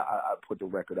that's why I put the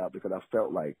record out, because I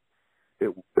felt like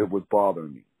it was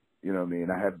bothering me. You know what I mean?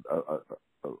 I had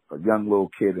a young little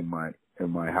kid in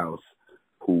my house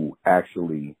who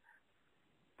actually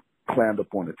climbed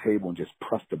up on the table and just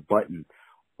pressed a button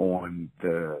on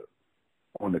the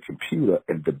computer,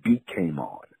 and the beat came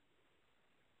on.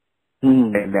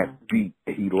 And that beat,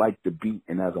 he liked the beat.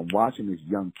 And as I'm watching this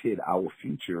young kid, our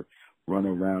future, run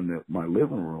around my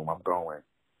living room, I'm going,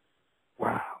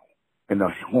 wow. And the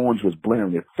horns was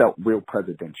blaring. It felt real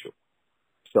presidential.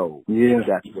 So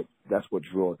that's what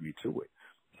draws me to it.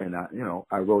 And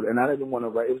I wrote, and I didn't want to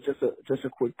write. It was just a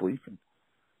quick briefing.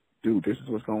 Dude, this is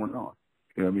what's going on.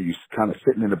 You know what I mean? You're kind of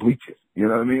sitting in the bleachers. You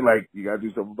know what I mean? Like, you got to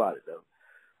do something about it, though.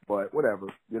 But whatever,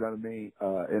 you know what I mean?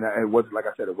 And it wasn't, like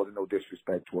I said, it wasn't no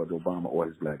disrespect towards Obama or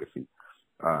his legacy.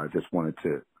 I just wanted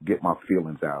to get my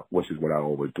feelings out, which is what I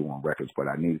always do on records, but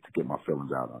I needed to get my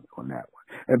feelings out on that one.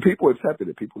 And people accepted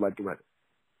it. People liked the record.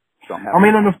 So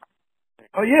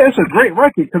it's a great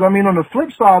record, because, I mean, on the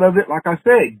flip side of it, like I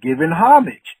said, giving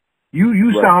homage.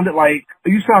 You sounded like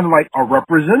a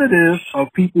representative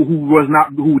of people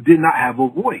who did not have a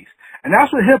voice. And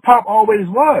that's what hip hop always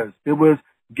was. It was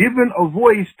giving a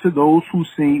voice to those who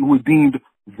were deemed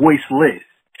voiceless.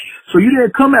 So you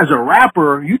didn't come as a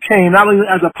rapper. You came not only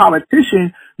as a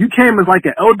politician, you came as like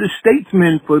an elder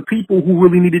statesman for people who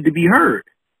really needed to be heard.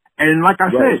 And like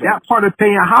I said, that part of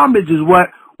paying homage is what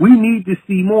we need to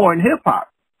see more in hip hop.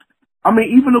 I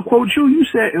mean, even to quote you, you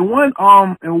said in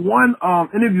one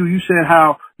interview, you said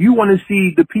how you want to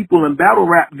see the people in battle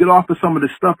rap get off of some of the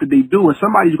stuff that they do, and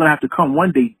somebody's going to have to come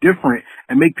one day different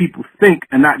and make people think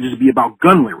and not just be about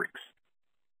gun lyrics.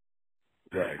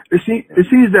 Right. It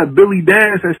seems that Billy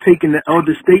Danze has taken the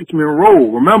elder statesman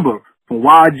role. Remember, from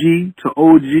YG to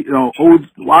OG,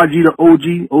 YG to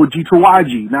OG, OG to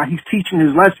YG. Now he's teaching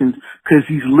his lessons because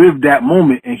he's lived that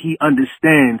moment and he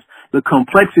understands the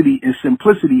complexity and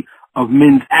simplicity of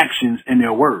men's actions and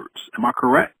their words. Am I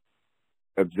correct?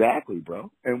 Exactly,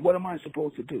 bro. And what am I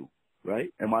supposed to do,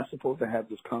 right? Am I supposed to have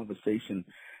this conversation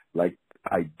like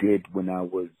I did when I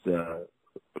was a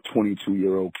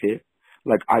 22-year-old kid?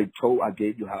 Like I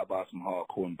gave you How About Some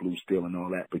Hardcore and Blue Steel and all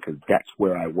that because that's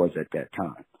where I was at that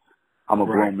time. I'm a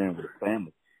grown man with a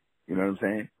family. You know what I'm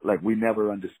saying? Like we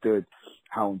never understood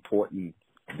how important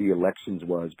the elections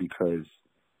was because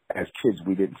as kids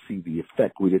we didn't see the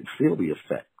effect. We didn't feel the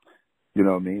effect. You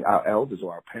know what I mean? Our elders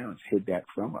or our parents hid that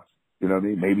from us. You know what I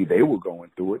mean? Maybe they were going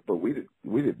through it, but we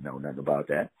didn't know nothing about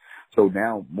that. So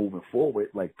now moving forward,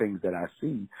 like things that I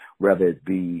see, whether it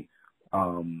be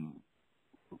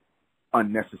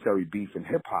unnecessary beef in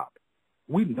hip hop,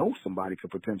 we know somebody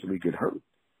could potentially get hurt.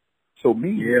 So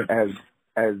me as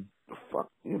fuck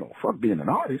being an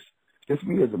artist, just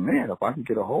me as a man, if I can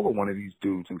get a hold of one of these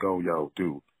dudes and go, yo,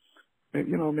 dude,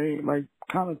 you know what I mean? Like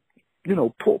kind of,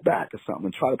 pull back or something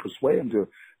and try to persuade him to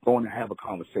go and have a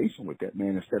conversation with that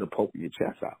man instead of poking your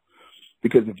chest out.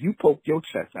 Because if you poke your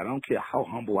chest out, I don't care how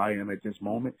humble I am at this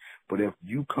moment, but if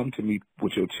you come to me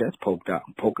with your chest poked out,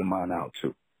 I'm poking mine out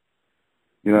too.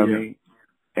 You know what I mean?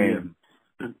 And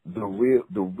the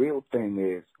real thing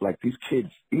is, like these kids,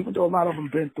 even though a lot of them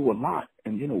been through a lot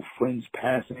and, friends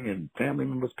passing and family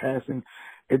members passing,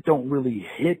 it don't really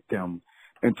hit them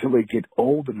until they get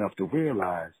old enough to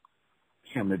realize,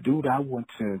 damn, the dude I went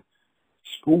to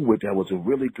school with that was a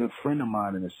really good friend of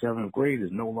mine in the 7th grade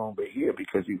is no longer here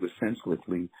because he was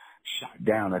senselessly shot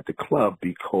down at the club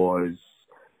because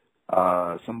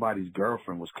somebody's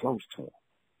girlfriend was close to him.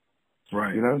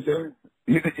 Right. You know what I'm saying?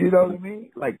 You know what I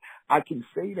mean? Like, I can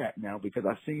say that now because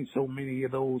I've seen so many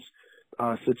of those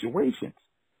situations,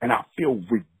 and I feel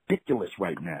ridiculous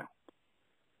right now.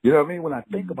 You know what I mean? When I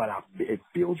think about it, it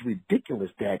feels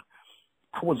ridiculous that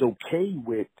I was okay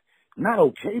with, not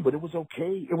okay, but it was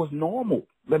okay. It was normal,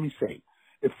 let me say.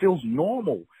 It feels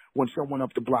normal when someone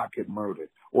up the block get murdered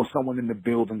or someone in the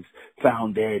buildings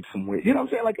found dead somewhere. You know what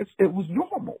I'm saying? Like, it was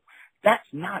normal. That's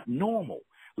not normal.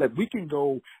 Like, we can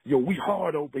go, we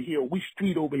hard over here, we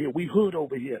street over here, we hood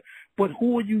over here. But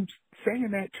who are you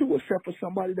saying that to except for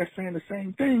somebody that's saying the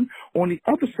same thing on the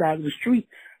other side of the street,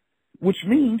 which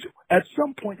means at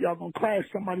some point y'all going to clash,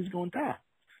 somebody's going to die.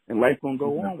 And life's going to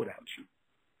go on without you.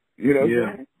 You know what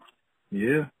I'm saying?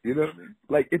 Yeah. You know what I mean?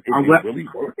 Like, it really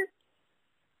working?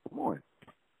 Come on.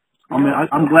 I mean,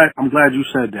 I'm glad you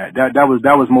said that. That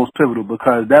was most pivotal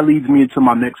because that leads me into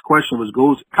my next question, which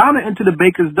goes kind of into the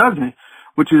Baker's Dozen,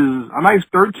 which is a nice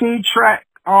 13-track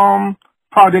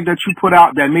project that you put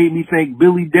out that made me think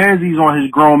Billy Danze's on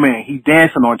his grown man. He's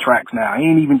dancing on tracks now. He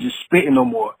ain't even just spitting no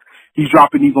more. He's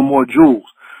dropping even more jewels.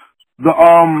 The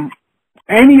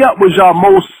Ante Up was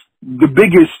the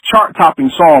biggest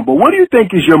chart-topping song, but what do you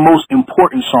think is your most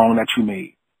important song that you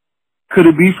made? Could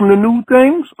it be from the new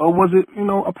things, or was it,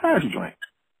 a past joint?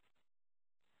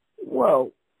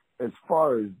 Well, as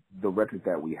far as the records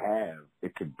that we have,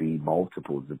 it could be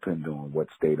multiple depending on what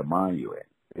state of mind you're in.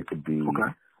 It could be,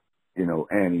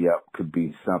 Ante Up could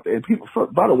be something. And people,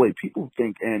 by the way, people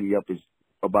think Ante Up is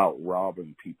about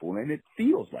robbing people, and it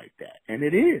feels like that, and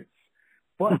it is.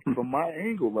 But from my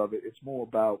angle of it, it's more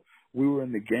about we were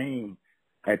in the game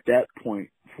at that point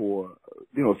for,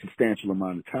 a substantial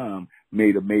amount of time,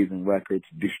 made amazing records,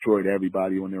 destroyed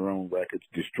everybody on their own records,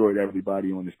 destroyed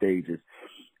everybody on the stages,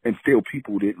 and still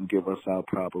people didn't give us our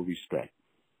proper respect.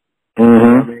 Mm-hmm. You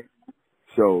know what I mean?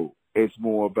 So it's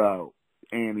more about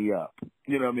Ante Up.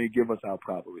 You know what I mean? Give us our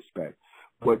proper respect.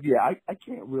 But yeah, I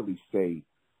can't really say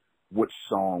which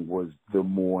song was the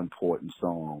more important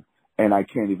song, and I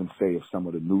can't even say if some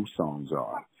of the new songs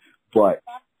are. But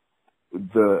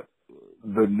the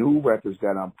new records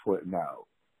that I'm putting out,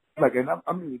 like, and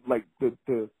I mean, like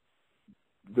the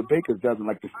Baker's Dozen,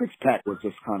 like the 6-pack was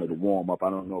just kind of the warm up. I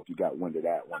don't know if you got wind of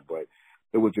that one, but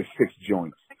it was just 6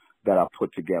 joints that I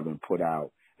put together and put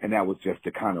out, and that was just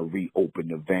to kind of reopen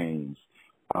the veins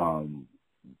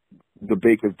the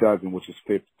Baker's Dozen, which is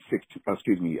 13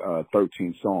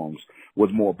 songs,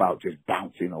 was more about just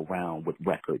bouncing around with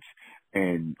records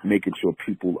and making sure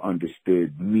people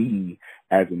understood me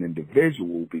as an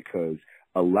individual, because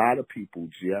a lot of people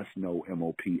just know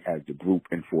M.O.P as the group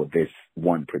and for this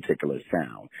one particular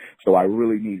sound. So I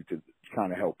really needed to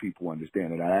kind of help people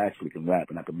understand that I actually can rap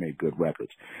and I can make good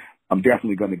records. I'm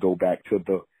definitely going to go back to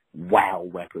the wow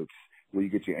records where you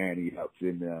get your Annie ups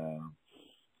and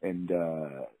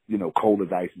you know, Cold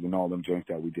as Ices and all them joints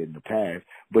that we did in the past.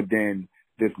 But then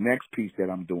this next piece that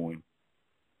I'm doing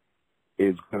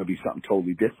is going to be something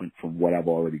totally different from what I've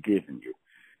already given you.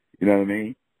 You know what I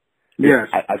mean? Yes.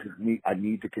 I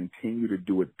need to continue to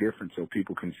do it different so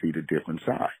people can see the different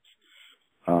sides.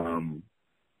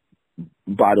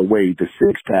 By the way, the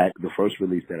 6-pack, the first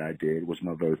release that I did was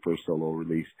my very first solo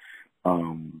release.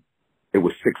 It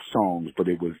was 6 songs, but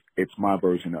it's my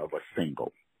version of a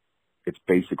single. It's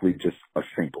basically just a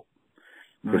single.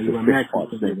 No, it's a 6-part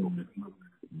single.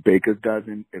 Baker's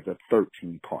Dozen is a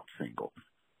 13-part single.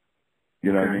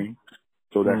 You know what I mean?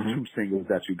 So that's 2 singles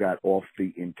that you got off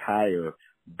the entire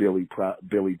Billy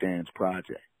Dance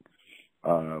project.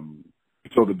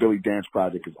 So the Billy Dance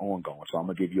project is ongoing. So I'm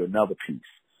going to give you another piece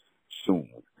soon.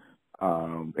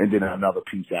 And then another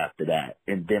piece after that.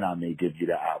 And then I may give you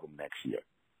the album next year.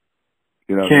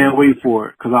 You know, can't wait for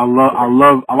it, because I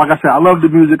love, like I said, I love the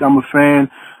music. I'm a fan.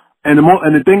 And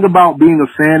the thing about being a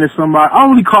fan of somebody, I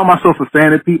don't really call myself a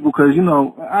fan of people because, you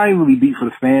know, I ain't really beat for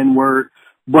the fan word,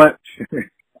 but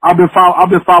I've been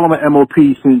following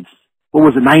M.O.P since, what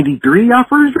was it, 93 I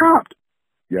first dropped?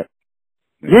 Yep.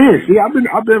 Yeah, see,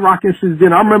 I've been rocking since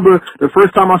then. I remember the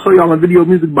first time I saw y'all on Video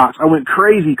Music Box, I went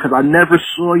crazy because I never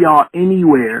saw y'all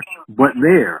anywhere but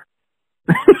there.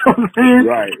 You know what I'm saying?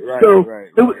 Right. So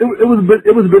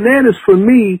it was bananas for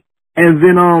me. And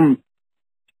then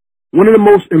one of the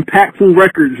most impactful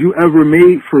records you ever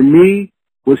made for me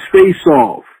was Face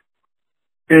Off.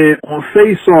 And on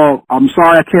Face Off, I'm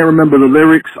sorry I can't remember the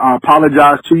lyrics. I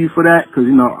apologize to you for that because,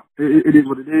 you know, it is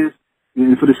what it is,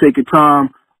 and for the sake of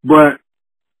time. But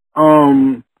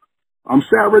I'm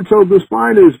Sarah Toga's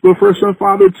finest, but first and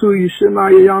father too, you should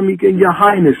not Yamik and your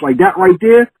highness. Like that right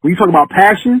there, when you talk about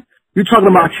passion, you're talking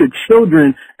about your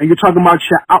children and you're talking about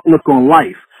your outlook on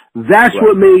life. That's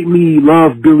what made me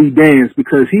love Billy Dance,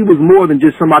 because he was more than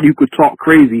just somebody who could talk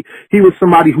crazy. He was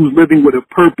somebody who's living with a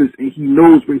purpose and he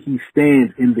knows where he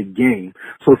stands in the game.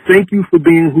 So thank you for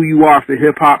being who you are for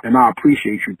hip hop, and I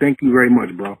appreciate you. Thank you very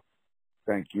much, bro.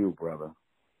 Thank you, brother.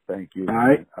 Thank you. All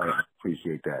right. I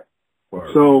appreciate that.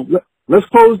 Word. So let's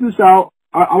close this out.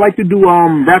 I like to do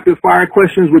rapid fire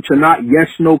questions, which are not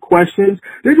yes/no questions.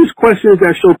 They're just questions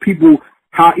that show people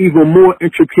how even more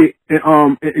intricate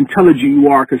and intelligent you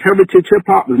are. Because heritage hip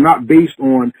hop is not based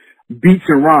on beats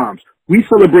and rhymes. We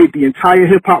celebrate the entire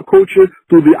hip hop culture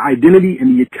through the identity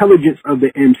and the intelligence of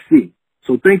the MC.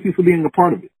 So thank you for being a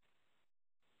part of it.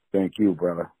 Thank you,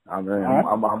 brother. I'm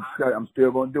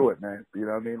still gonna do it, man. You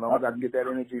know what I mean? As long as I can get that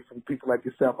energy from people like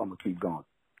yourself, I'm gonna keep going.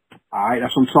 All right,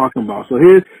 that's what I'm talking about. So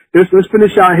let's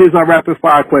finish out. Here's our rapid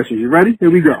fire questions. You ready? Here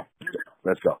we go.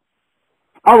 Let's go.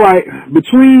 All right.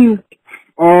 Between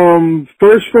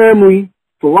First Family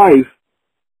for Life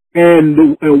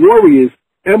and Warriors,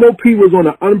 M.O.P was on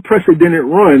an unprecedented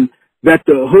run that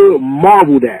the hood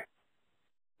marveled at.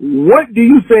 What do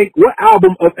you think? What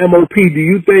album of M.O.P do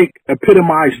you think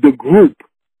epitomized the group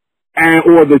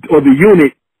or the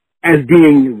unit as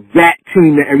being that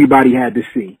team that everybody had to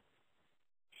see?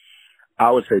 I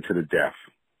would say To the Death.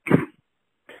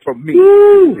 For me.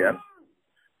 Ooh.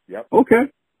 Yep.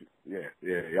 Okay. Yeah.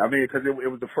 I mean, because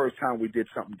it was the first time we did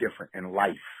something different in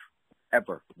life,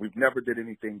 ever. We've never did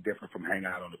anything different from hanging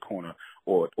out on the corner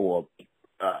or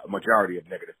a majority of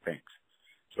negative things.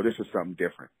 So this is something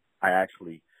different.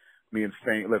 Me and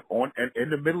Fane, look, in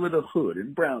the middle of the hood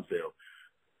in Brownsville,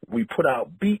 we put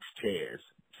out beach chairs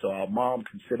so our mom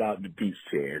can sit out in the beach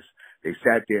chairs. They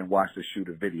sat there and watched us shoot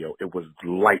a video. It was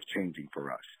life-changing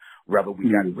for us. Whether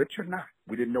we got rich or not,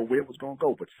 we didn't know where it was going to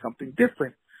go, but something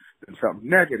different than something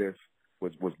negative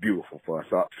was beautiful for us.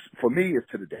 So for me, it's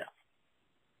To the Death.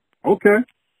 Okay.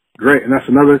 Great. And that's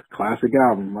another classic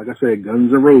album. Like I said,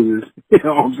 Guns N' Roses. You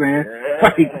know what I'm saying?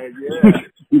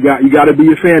 Yeah. You got to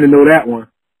be a fan to know that one.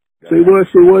 Say what,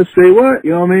 say what.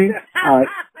 You know what I mean? All right.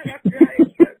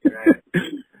 That's right.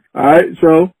 All right.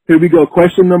 So here we go.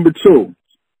 Question number 2.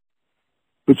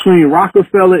 Between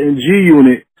Rockefeller and G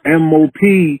Unit,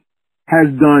 M.O.P has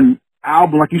done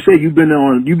album, like you said, you've been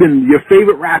your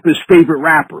favorite rappers.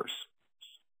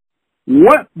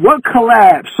 What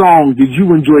collab song did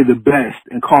you enjoy the best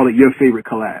and call it your favorite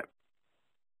collab?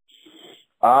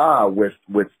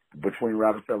 With between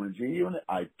Rockefeller and G Unit,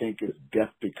 I think it's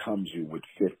Death Becomes You with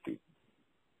 50.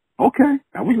 Okay,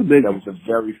 that was a big. That was the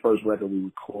very first record we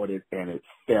recorded, and it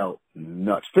felt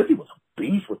nuts. 50 was a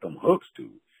beast with them hooks, dude.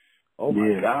 Oh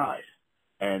my God!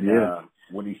 And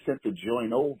when he sent the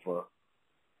joint over,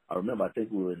 I remember. I think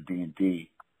we were in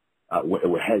D&D,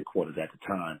 with headquarters at the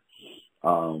time,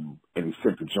 and he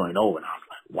sent the joint over, and I was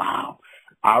like, wow!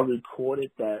 I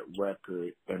recorded that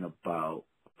record in about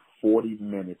 40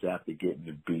 minutes after getting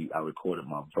the beat. I recorded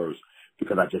my verse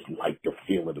because I just liked the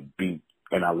feel of the beat.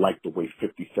 And I liked the way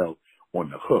 50 felt on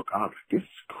the hook. I was like, this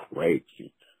is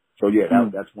crazy. So yeah,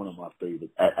 that's one of my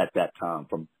favorites at that time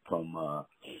from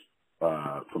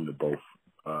the both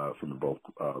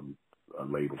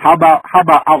labels. How about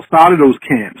outside of those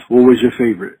camps? What was your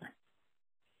favorite?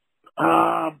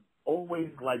 Always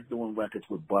like doing records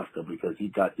with Busta because he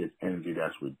got this energy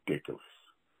that's ridiculous.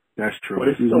 That's true. But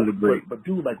it's but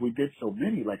dude, like we did so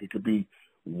many. Like it could be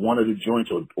one of the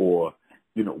joints or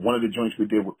you know, one of the joints we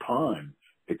did with Pun.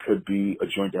 It could be a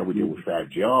joint that we did with Fat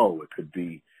Joe. It could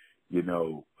be, you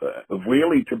know,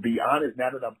 really, to be honest,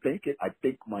 now that I'm thinking, I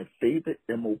think my favorite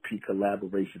M.O.P.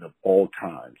 collaboration of all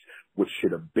times, which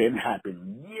should have been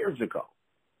happened years ago,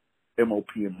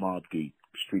 M.O.P. and M.O.P.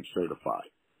 Street Certified.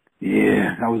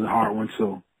 Yeah, that was a hard one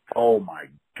too. Oh my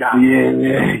God.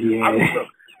 Yeah.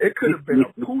 It could have been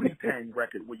a Pootie Tang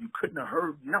record where you couldn't have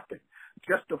heard nothing.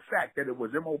 Just the fact that it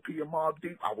was M.O.P. and Mobb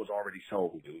Deep, I was already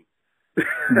sold, dude.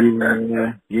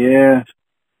 Yeah.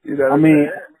 You know I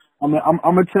mean, I'm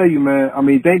gonna tell you, man. I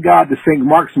mean, thank God the Saint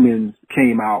Marksman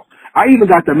came out. I even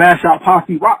got the Mash Out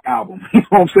Posse rock album. You know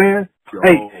what I'm saying?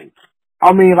 Hey,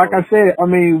 I mean, like I said,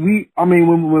 when me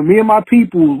and my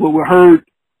people we heard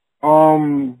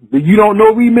the You Don't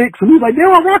Know remix, and we was like, they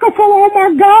were Rockefeller, oh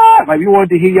my God! Like we wanted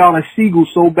to hear y'all in Seagull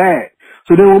so bad.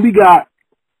 So then when we got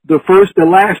the First, the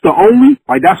Last, the Only,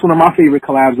 like that's one of my favorite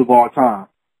collabs of all time,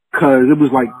 cause it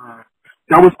was like.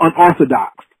 That was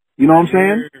unorthodox. You know what I'm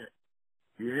saying?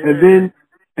 Yeah.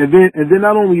 And then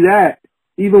not only that,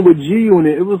 even with G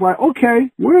Unit, it was like,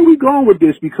 okay, where are we going with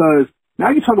this? Because now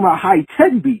you're talking about high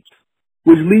tech beats,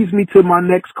 which leads me to my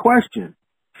next question.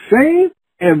 Fame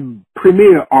and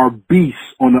Premier are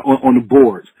beasts on the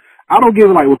boards. I don't give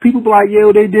a like when people be like,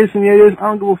 yo, they this and they this. I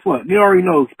don't give a fuck. You already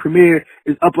know Premier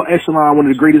is upper echelon, one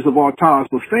of the greatest of all times.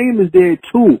 But Fame is there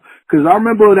too, because I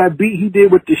remember that beat he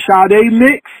did with the Sade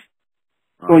mix.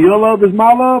 So Your Love Is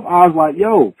My Love, I was like,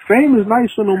 yo, Fame is nice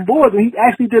on them boards, and he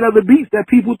actually did other beats that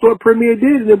people thought Premier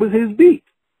did, and it was his beat.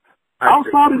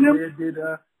 Outside of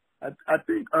them, I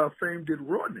think Fame did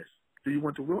Rawness. So you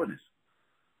went to Rawness?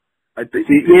 I think.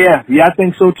 Yeah, I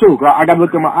think so too. I got to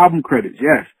look at my album credits,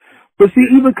 yes. But see,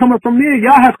 even coming from there,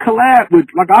 y'all have collabed with,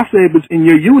 like I said, in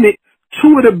your unit,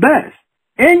 two of the best,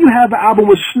 and you have an album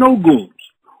with Snow Goons.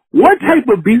 What type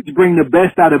of beats bring the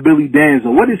best out of Billy Danze?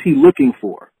 What is he looking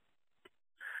for?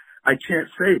 I can't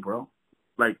say, bro.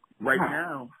 Like right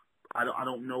now, I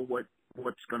don't know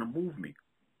what's gonna move me.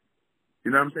 You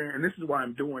know what I'm saying? And this is why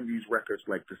I'm doing these records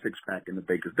like the Six Pack and the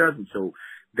Baker's Dozen, so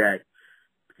that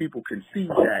people can see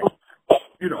that,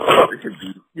 you know, it can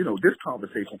be, you know, this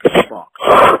conversation can spark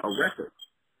a record,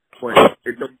 but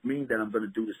it doesn't mean that I'm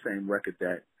gonna do the same record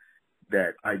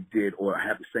that I did or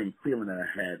have the same feeling that I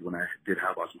had when I did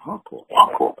How About Some Hardcore.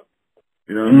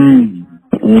 You know what I mean?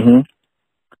 Mm-hmm.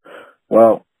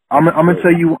 Well. I'm gonna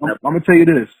tell you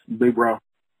this, big bro.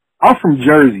 I'm from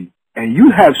Jersey, and you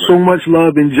have so much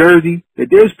love in Jersey that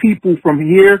there's people from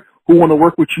here who want to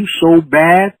work with you so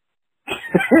bad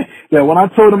that when I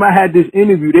told them I had this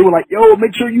interview, they were like, "Yo,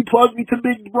 make sure you plug me to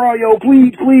Big Bro, yo,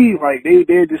 please." Like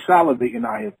they're just salivating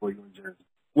out here for you in Jersey.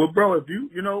 Well, bro, if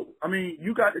you know, I mean,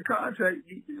 you got the contact.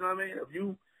 You know what I mean? If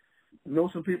you know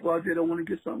some people out there that want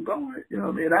to get something going. You know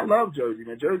what I mean? I love Jersey,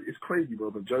 man. Jersey is crazy,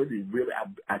 bro. But Jersey really,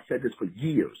 I said this for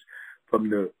years. From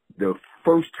the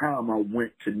first time I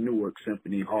went to Newark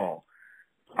Symphony Hall,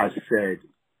 I said,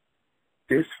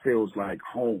 this feels like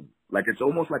home. Like it's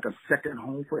almost like a second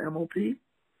home for M.O.P.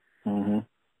 Mm-hmm.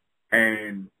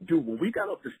 And dude, when we got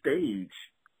off the stage,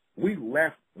 we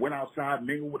left, went outside,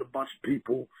 mingled with a bunch of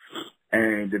people.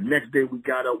 And the next day we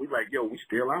got up, we like, yo, we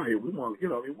still out here. We want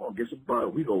to get some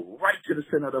bud. We go right to the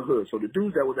center of the hood. So the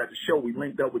dudes that was at the show, we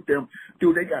linked up with them.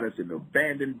 Dude, they got us in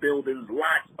abandoned buildings,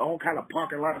 lots, all kind of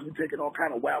parking lots. We taking all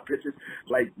kind of wild pictures.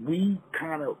 Like we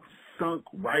kind of sunk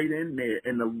right in there.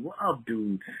 And the love,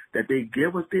 dude, that they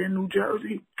give us there in New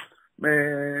Jersey,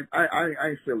 man, I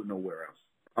ain't feeling nowhere else.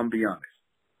 I'm gonna be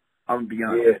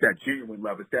honest. Yeah. It's that genuine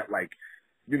love. It's that like,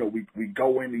 you know, we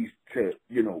go in these to,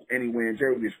 you know, anywhere in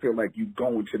Jersey, it feel like you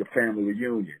going to the family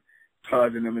reunion.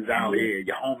 Cousin them is out here,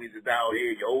 your homies is out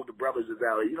here, your older brothers is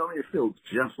out here. You know what I mean? It feels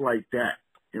just like that.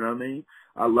 You know what I mean?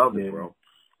 I love it, bro.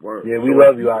 Word. Yeah, we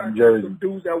love you out in Jersey. Some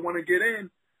dudes that want to get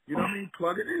in, you know what I mean?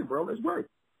 Plug it in, bro. Let's work.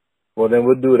 Well, then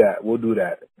we'll do that. We'll do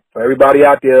that. For everybody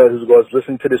out there who's going to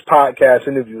listen to this podcast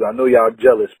interview, I know y'all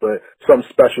jealous, but something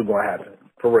special going to happen.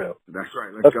 For real. That's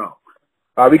right. Let's go.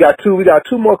 We got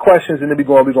two more questions, and then we're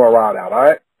going to ride out. All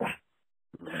right.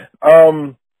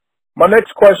 My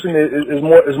next question is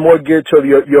more geared to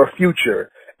your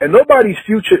future, and nobody's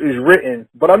future is written.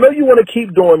 But I know you want to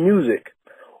keep doing music.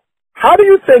 How do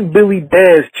you think Billy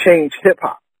Danze changed hip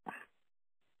hop?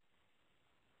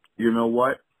 You know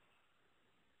what?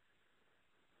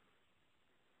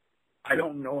 I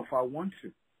don't know if I want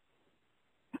to.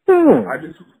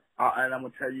 And I'm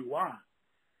gonna tell you why.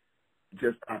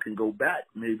 I can go back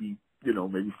maybe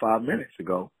 5 minutes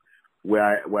ago, where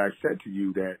I said to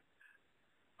you that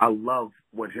I love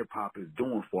what hip hop is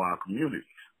doing for our communities.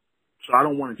 So I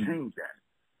don't want to change that.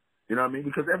 You know what I mean?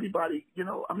 Because everybody,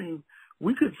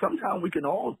 sometimes we can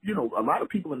all, a lot of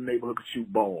people in the neighborhood can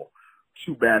shoot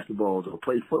basketballs or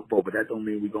play football, but that don't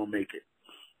mean we're gonna make it.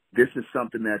 This is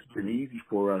something that's been easy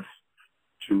for us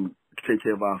to take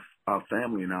care of our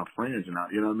family and our friends and our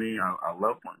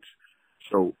loved ones.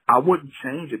 So I wouldn't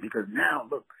change it, because now,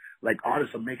 look, like,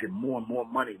 artists are making more and more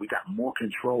money. We got more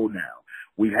control now.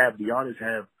 The artists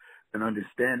have an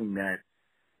understanding that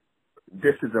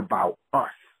this is about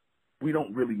us. We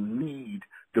don't really need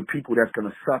the people that's going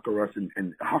to sucker us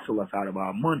and hustle us out of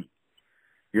our money.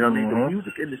 You know what I mean? The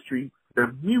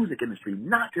music industry,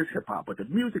 not just hip hop, but the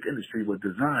music industry was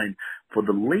designed for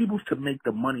the labels to make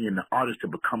the money and the artist to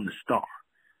become the star.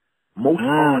 Most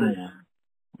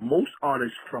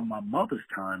artists from my mother's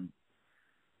time,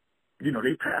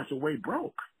 they pass away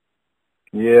broke.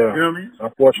 Yeah. You know what I mean?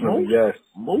 Unfortunately, yes.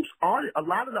 Most artists, a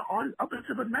lot of the artists up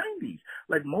into the 90s,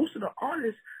 like, most of the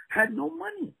artists had no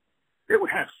money. They would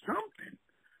have something,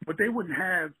 but they wouldn't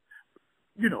have,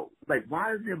 like,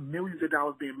 why is there millions of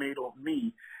dollars being made off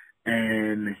me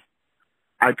and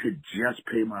I could just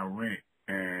pay my rent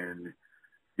and,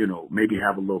 maybe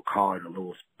have a little car and a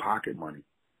little pocket money?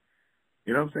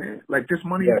 You know what I'm saying? Like, this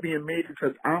money is being made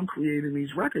because I'm creating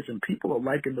these records and people are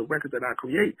liking the records that I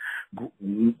create.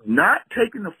 Not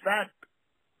taking the fact,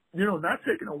 not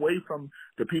taking away from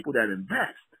the people that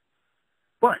invest.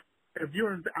 But if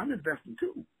I'm investing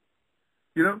too.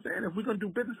 You know what I'm saying? If we're going to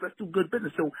do business, let's do good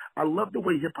business. So I love the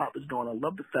way hip hop is going. I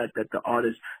love the fact that the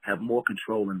artists have more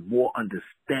control and more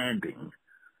understanding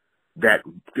that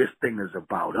this thing is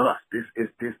about us. This is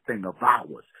this thing of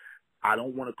ours. I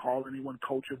don't want to call anyone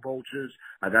culture vultures.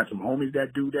 I got some homies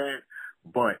that do that,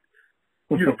 but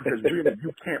because really,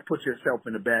 you can't put yourself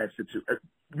in a bad situation.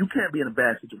 You can't be in a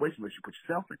bad situation unless you put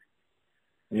yourself in it.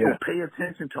 Yeah. So pay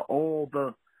attention to all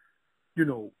the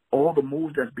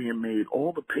moves that's being made,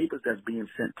 all the papers that's being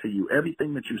sent to you,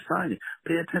 everything that you're signing.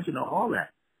 Pay attention to all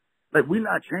that. Like, we're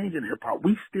not changing hip hop.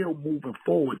 We still moving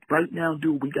forward. Right now,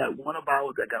 dude, we got one of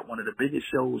ours that got one of the biggest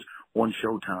shows on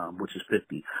Showtime, which is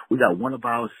 50. We got one of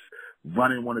ours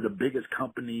running one of the biggest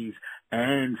companies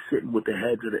and sitting with the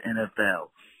heads of the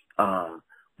NFL.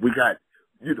 We got,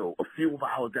 a few of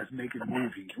ours that's making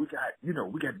movies. We got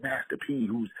Master P,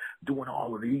 who's doing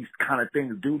all of these kind of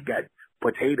things. Dude got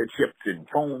potato chips and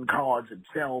phone cards and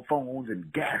cell phones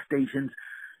and gas stations.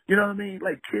 You know what I mean?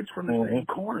 Like, kids from the same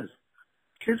corners.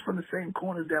 Kids from the same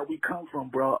corners that we come from,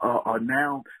 bro, are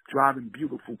now driving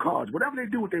beautiful cars. Whatever they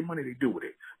do with their money, they do with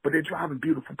it. But they're driving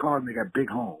beautiful cars and they got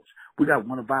big homes. We got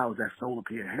one of ours that sold a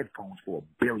pair of headphones for $1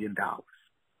 billion. Yeah.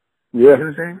 You know what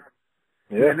I'm saying?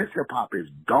 Yeah. And this hip hop is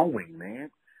going,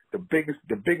 man. The biggest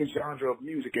genre of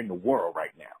music in the world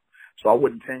right now. So I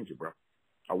wouldn't change it, bro.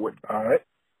 I wouldn't. All right.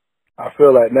 I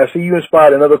feel that. Now, see, you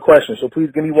inspired another question, so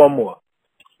please give me one more.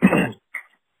 I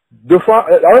just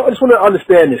want to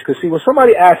understand this, because, see, when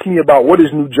somebody asks me about what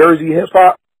is New Jersey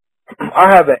hip-hop,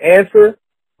 I have an answer.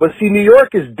 But, see, New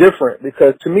York is different,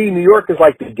 because, to me, New York is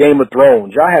like the Game of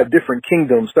Thrones. Y'all have different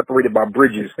kingdoms separated by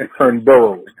bridges and turned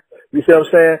boroughs. You see what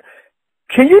I'm saying?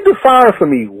 Can you define for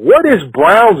me, what is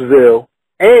Brownsville,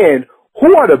 and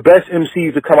who are the best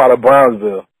MCs to come out of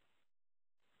Brownsville?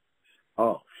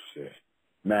 Oh, shit.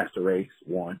 Master Ace,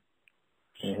 one.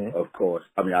 Of course.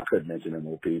 I mean, I could mention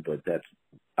M.O.P, but that's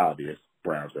obvious.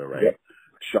 Brownsville, right? Yep.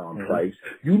 Sean Price.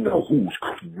 You know who's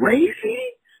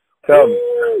crazy? Tell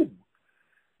me.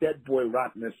 That boy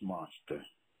Rock This Monster.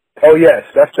 Oh, yes.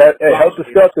 That's that. Hey, Helter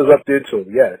Skelter's up there, too.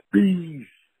 Yes. Beast.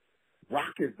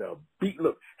 Rock is the beat.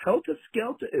 Look, Helter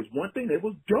Skelter is one thing. They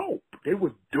was dope. Yeah.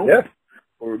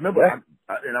 Well, remember,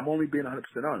 and I'm only being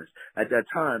 100% honest. At that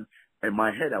time, in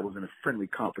my head, I was in a friendly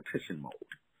competition mode.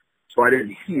 So I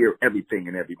didn't hear everything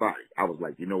and everybody. I was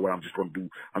like, you know what? I'm just going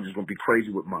to be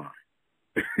crazy with mine.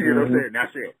 You You know what I'm saying?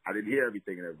 That's it. I didn't hear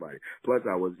everything and everybody. Plus,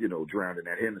 I was, drowned in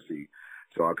that Hennessy,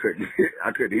 so I couldn't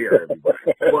hear everybody.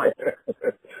 But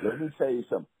let me tell you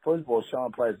something. First of all,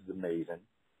 Sean Price is amazing.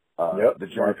 The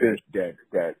joint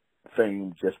that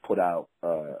Fame just put out,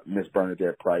 Miss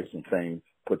Bernadette Price and Fame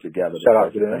put together. Shout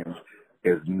out to them.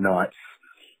 Is nuts.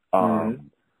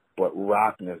 But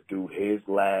rocking this dude, his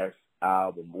last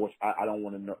album, which I don't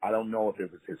want to know. I don't know if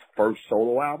it was his first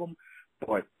solo album,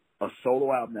 but a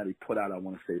solo album that he put out, I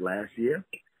want to say last year.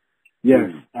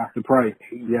 Yes, After Price.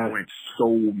 He went so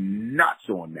nuts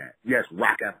on that. Yes,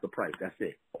 Rock After Price. That's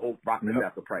it. Oh, Rock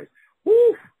After Price.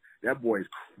 Woo! That boy is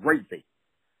crazy.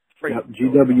 Yep,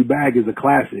 GW Bag is a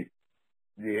classic.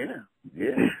 Yeah.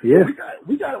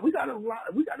 We got a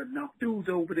lot. We got enough dudes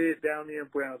over there down there in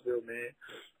Brownsville, man.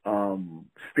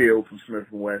 Still from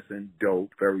Smith and Wesson,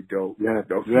 dope, very dope. Yeah,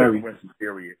 dope. Smith and Wesson,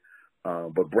 period.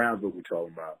 But Brownsville, we're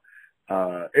talking about.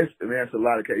 It's a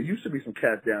lot of cats. It used to be some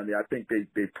cats down there. I think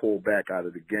they pulled back out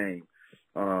of the game.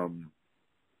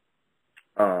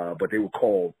 But they were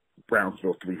called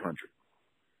Brownsville 300.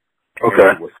 Okay.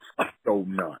 And it was so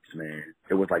nuts, man.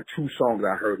 It was like 2 songs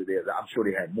I heard of theirs. I'm sure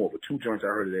they had more, but 2 joints I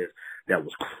heard of theirs that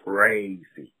was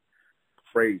crazy.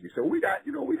 So we got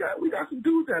some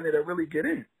dudes down there that really get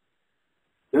in.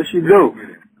 Yes, you do.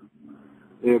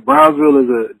 Yeah,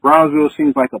 Brownsville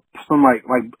seems like it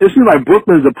seems like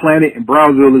Brooklyn is a planet and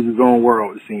Brownsville is its own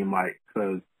world. It seems like,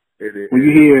 because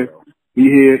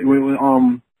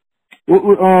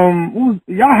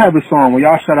y'all have a song where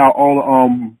y'all shout out all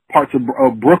the parts of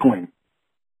Brooklyn,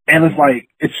 and it's like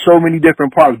it's so many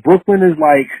different parts. Brooklyn is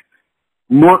like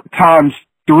North times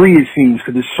 3, it seems,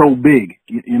 because it's so big,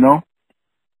 you know.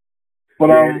 But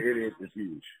it is. It's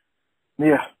huge.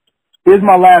 Yeah. Here's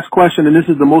my last question, and this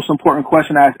is the most important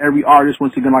question I ask every artist.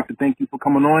 Once again, I'd like to thank you for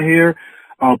coming on here.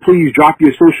 Please drop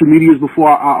your social medias before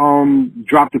I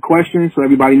drop the question, so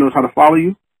everybody knows how to follow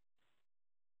you.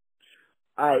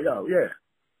 Yeah.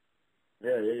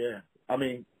 I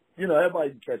mean,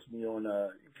 everybody can catch me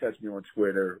on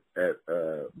Twitter at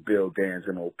Bill Danze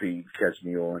M.O.P. You can catch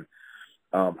me on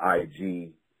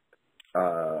IG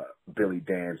Billy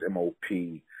Danze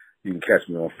M.O.P. You can catch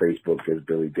me on Facebook as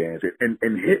Billy Danze, and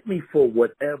hit me for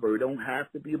whatever. It don't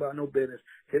have to be about no business.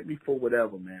 Hit me for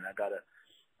whatever, man.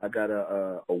 I got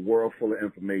a world full of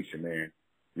information, man.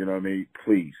 You know what I mean?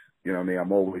 Please, you know what I mean?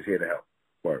 I'm always here to help.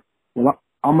 Work. Well,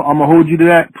 I'm gonna hold you to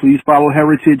that. Please follow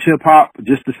Heritage Hip Hop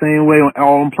just the same way on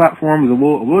all platforms, and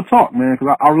we'll talk, man.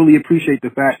 Because I really appreciate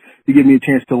the fact you give me a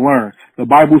chance to learn. The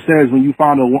Bible says when you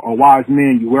find a wise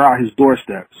man, you wear out his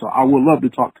doorstep. So I would love to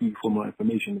talk to you for more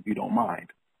information if you don't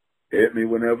mind. Hit me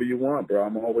whenever you want, bro.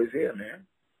 I'm always here, man.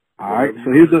 All right.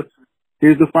 So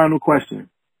here's the final question.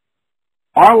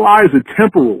 Our lives are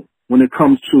temporal when it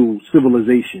comes to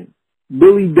civilization.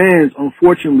 Billy Danze,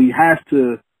 unfortunately, has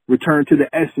to return to the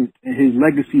essence, and his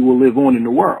legacy will live on in the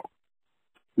world.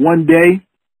 One day,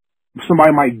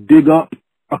 somebody might dig up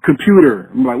a computer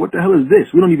and be like, what the hell is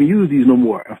this? We don't even use these no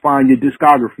more, and find your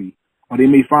discography. Or they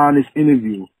may find this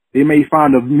interview. They may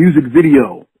find a music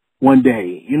video one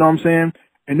day. You know what I'm saying?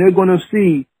 And they're going to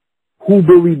see who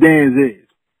Billy Danze is.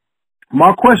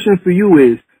 My question for you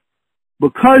is,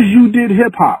 because you did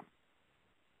hip-hop,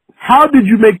 how did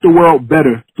you make the world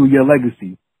better through your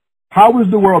legacy? How was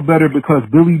the world better because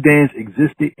Billy Danze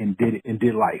existed and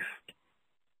did life?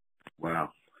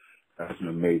 Wow. That's an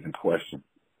amazing question.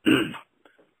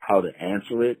 How to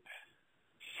answer it?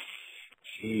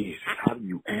 Jeez, how do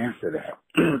you answer that?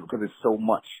 Because it's so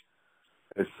much.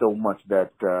 It's so much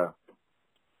that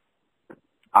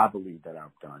I believe that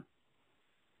I've done.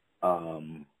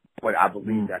 But I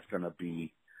believe that's going to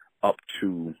be up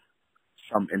to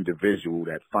some individual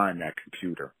that find that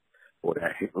computer or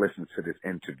that listens to this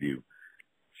interview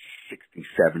 60,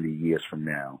 70 years from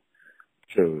now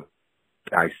to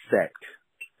dissect,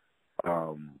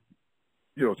 to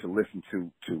listen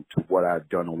to what I've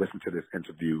done or listen to this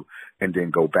interview and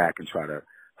then go back and try to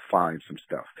find some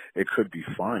stuff. It could be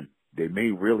fun. They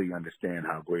may really understand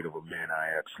how great of a man I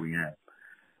actually am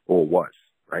or was,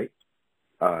 right?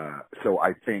 So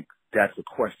I think that's a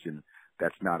question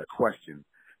that's not a question.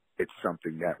 It's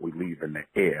something that we leave in the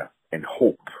air and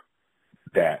hope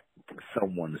that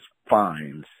someone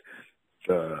finds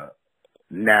the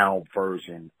now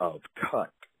version of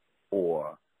Tut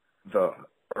or the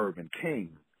Urban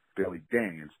King, Billy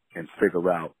Danze, and figure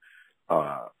out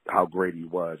how great he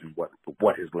was and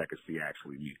what his legacy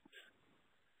actually means.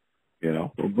 You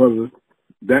know? Well, brother,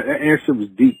 that answer was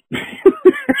deep.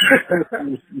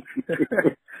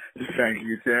 Thank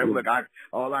you, Tim. Look,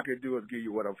 all I can do is give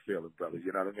you what I'm feeling, brother.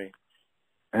 You know what I mean?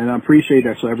 And I appreciate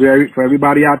that. So for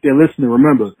everybody out there listening,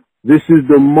 remember, this is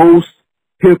the most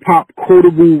hip hop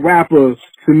quotable rapper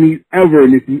to me ever.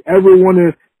 And if you ever want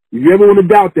to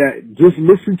doubt that, just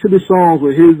listen to the songs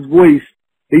with his voice.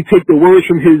 They take the words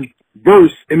from his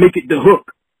verse and make it the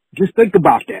hook. Just think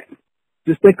about that.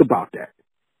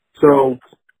 So,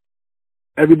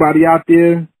 everybody out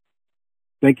there,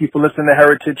 thank you for listening to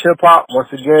Heritage Hip Hop.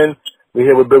 Once again, we're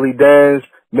here with Billy Danze.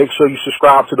 Make sure you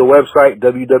subscribe to the website,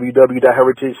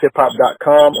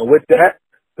 www.heritagehiphop.com. And with that,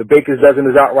 the Baker's Dozen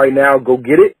is out right now. Go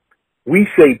get it. We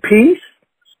say peace,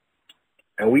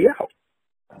 and we out.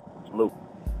 Salute.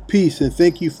 Peace, and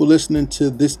thank you for listening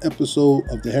to this episode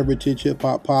of the Heritage Hip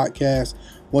Hop Podcast.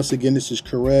 Once again, this is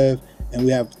Karev, and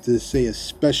we have to say a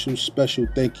special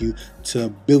thank you to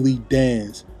Billy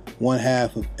Danze, one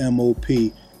half of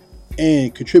M.O.P,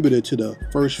 and contributor to the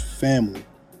First Family.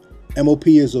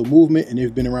 M.O.P is a movement, and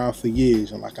they've been around for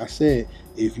years. And like I said,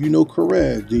 if you know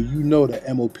Karev, then you know that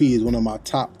M.O.P is one of my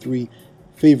top 3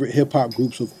 favorite hip-hop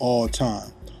groups of all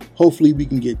time. Hopefully we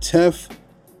can get Tef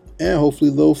and hopefully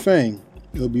Lil Fang.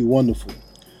 It'll be wonderful.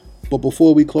 But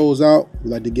before we close out, we'd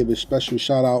like to give a special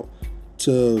shout out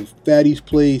to Fatty's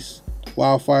Place,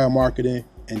 Wildfire Marketing,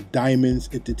 and Diamonds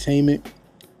Entertainment.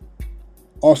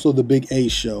 Also the Big A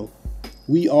Show.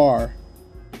 We are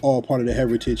all part of the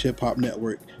Heritage Hip Hop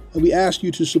Network, and we ask you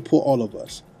to support all of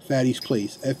us. Fatty's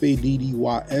Place,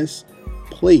 Faddys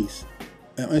Place,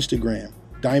 on Instagram.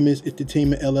 Diamonds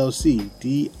Entertainment LLC,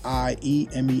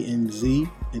 DIEMENZ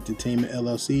Entertainment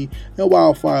LLC, and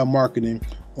Wildfire Marketing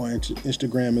on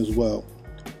Instagram as well.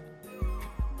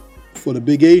 For the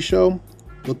Big A Show,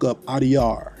 look up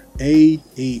Ahdayar,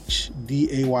 AHDAYAR,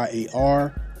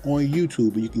 on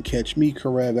YouTube, and you can catch me,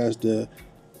 Karev, as the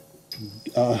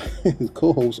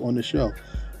co-host on the show.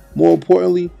 More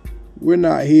importantly, we're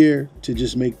not here to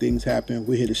just make things happen.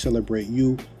 We're here to celebrate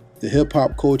you, the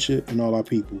hip-hop culture, and all our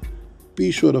people. Be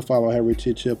sure to follow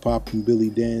Heritage Hip Hop and Billy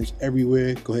Danze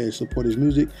everywhere. Go ahead and support his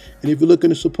music. And if you're looking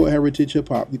to support Heritage Hip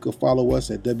Hop, you can follow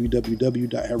us at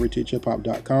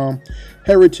www.heritagehiphop.com.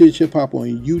 Heritage Hip Hop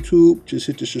on YouTube. Just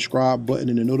hit the subscribe button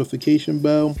and the notification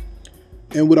bell.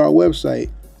 And with our website,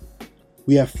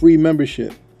 we have free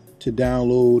membership to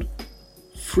download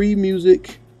free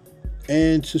music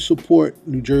and to support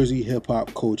New Jersey hip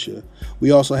hop culture.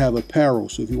 We also have apparel.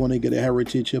 So if you want to get a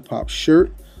Heritage Hip Hop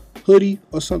shirt, hoodie,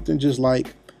 or something just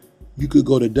like, you could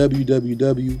go to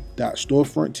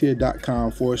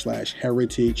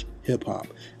www.storefrontier.com/heritage hip hop,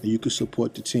 and you can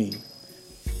support the team.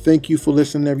 Thank you for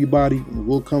listening, everybody, and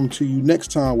we'll come to you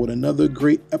next time with another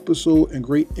great episode and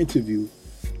great interview.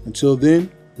 Until then,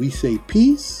 we say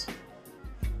peace,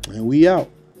 and we out.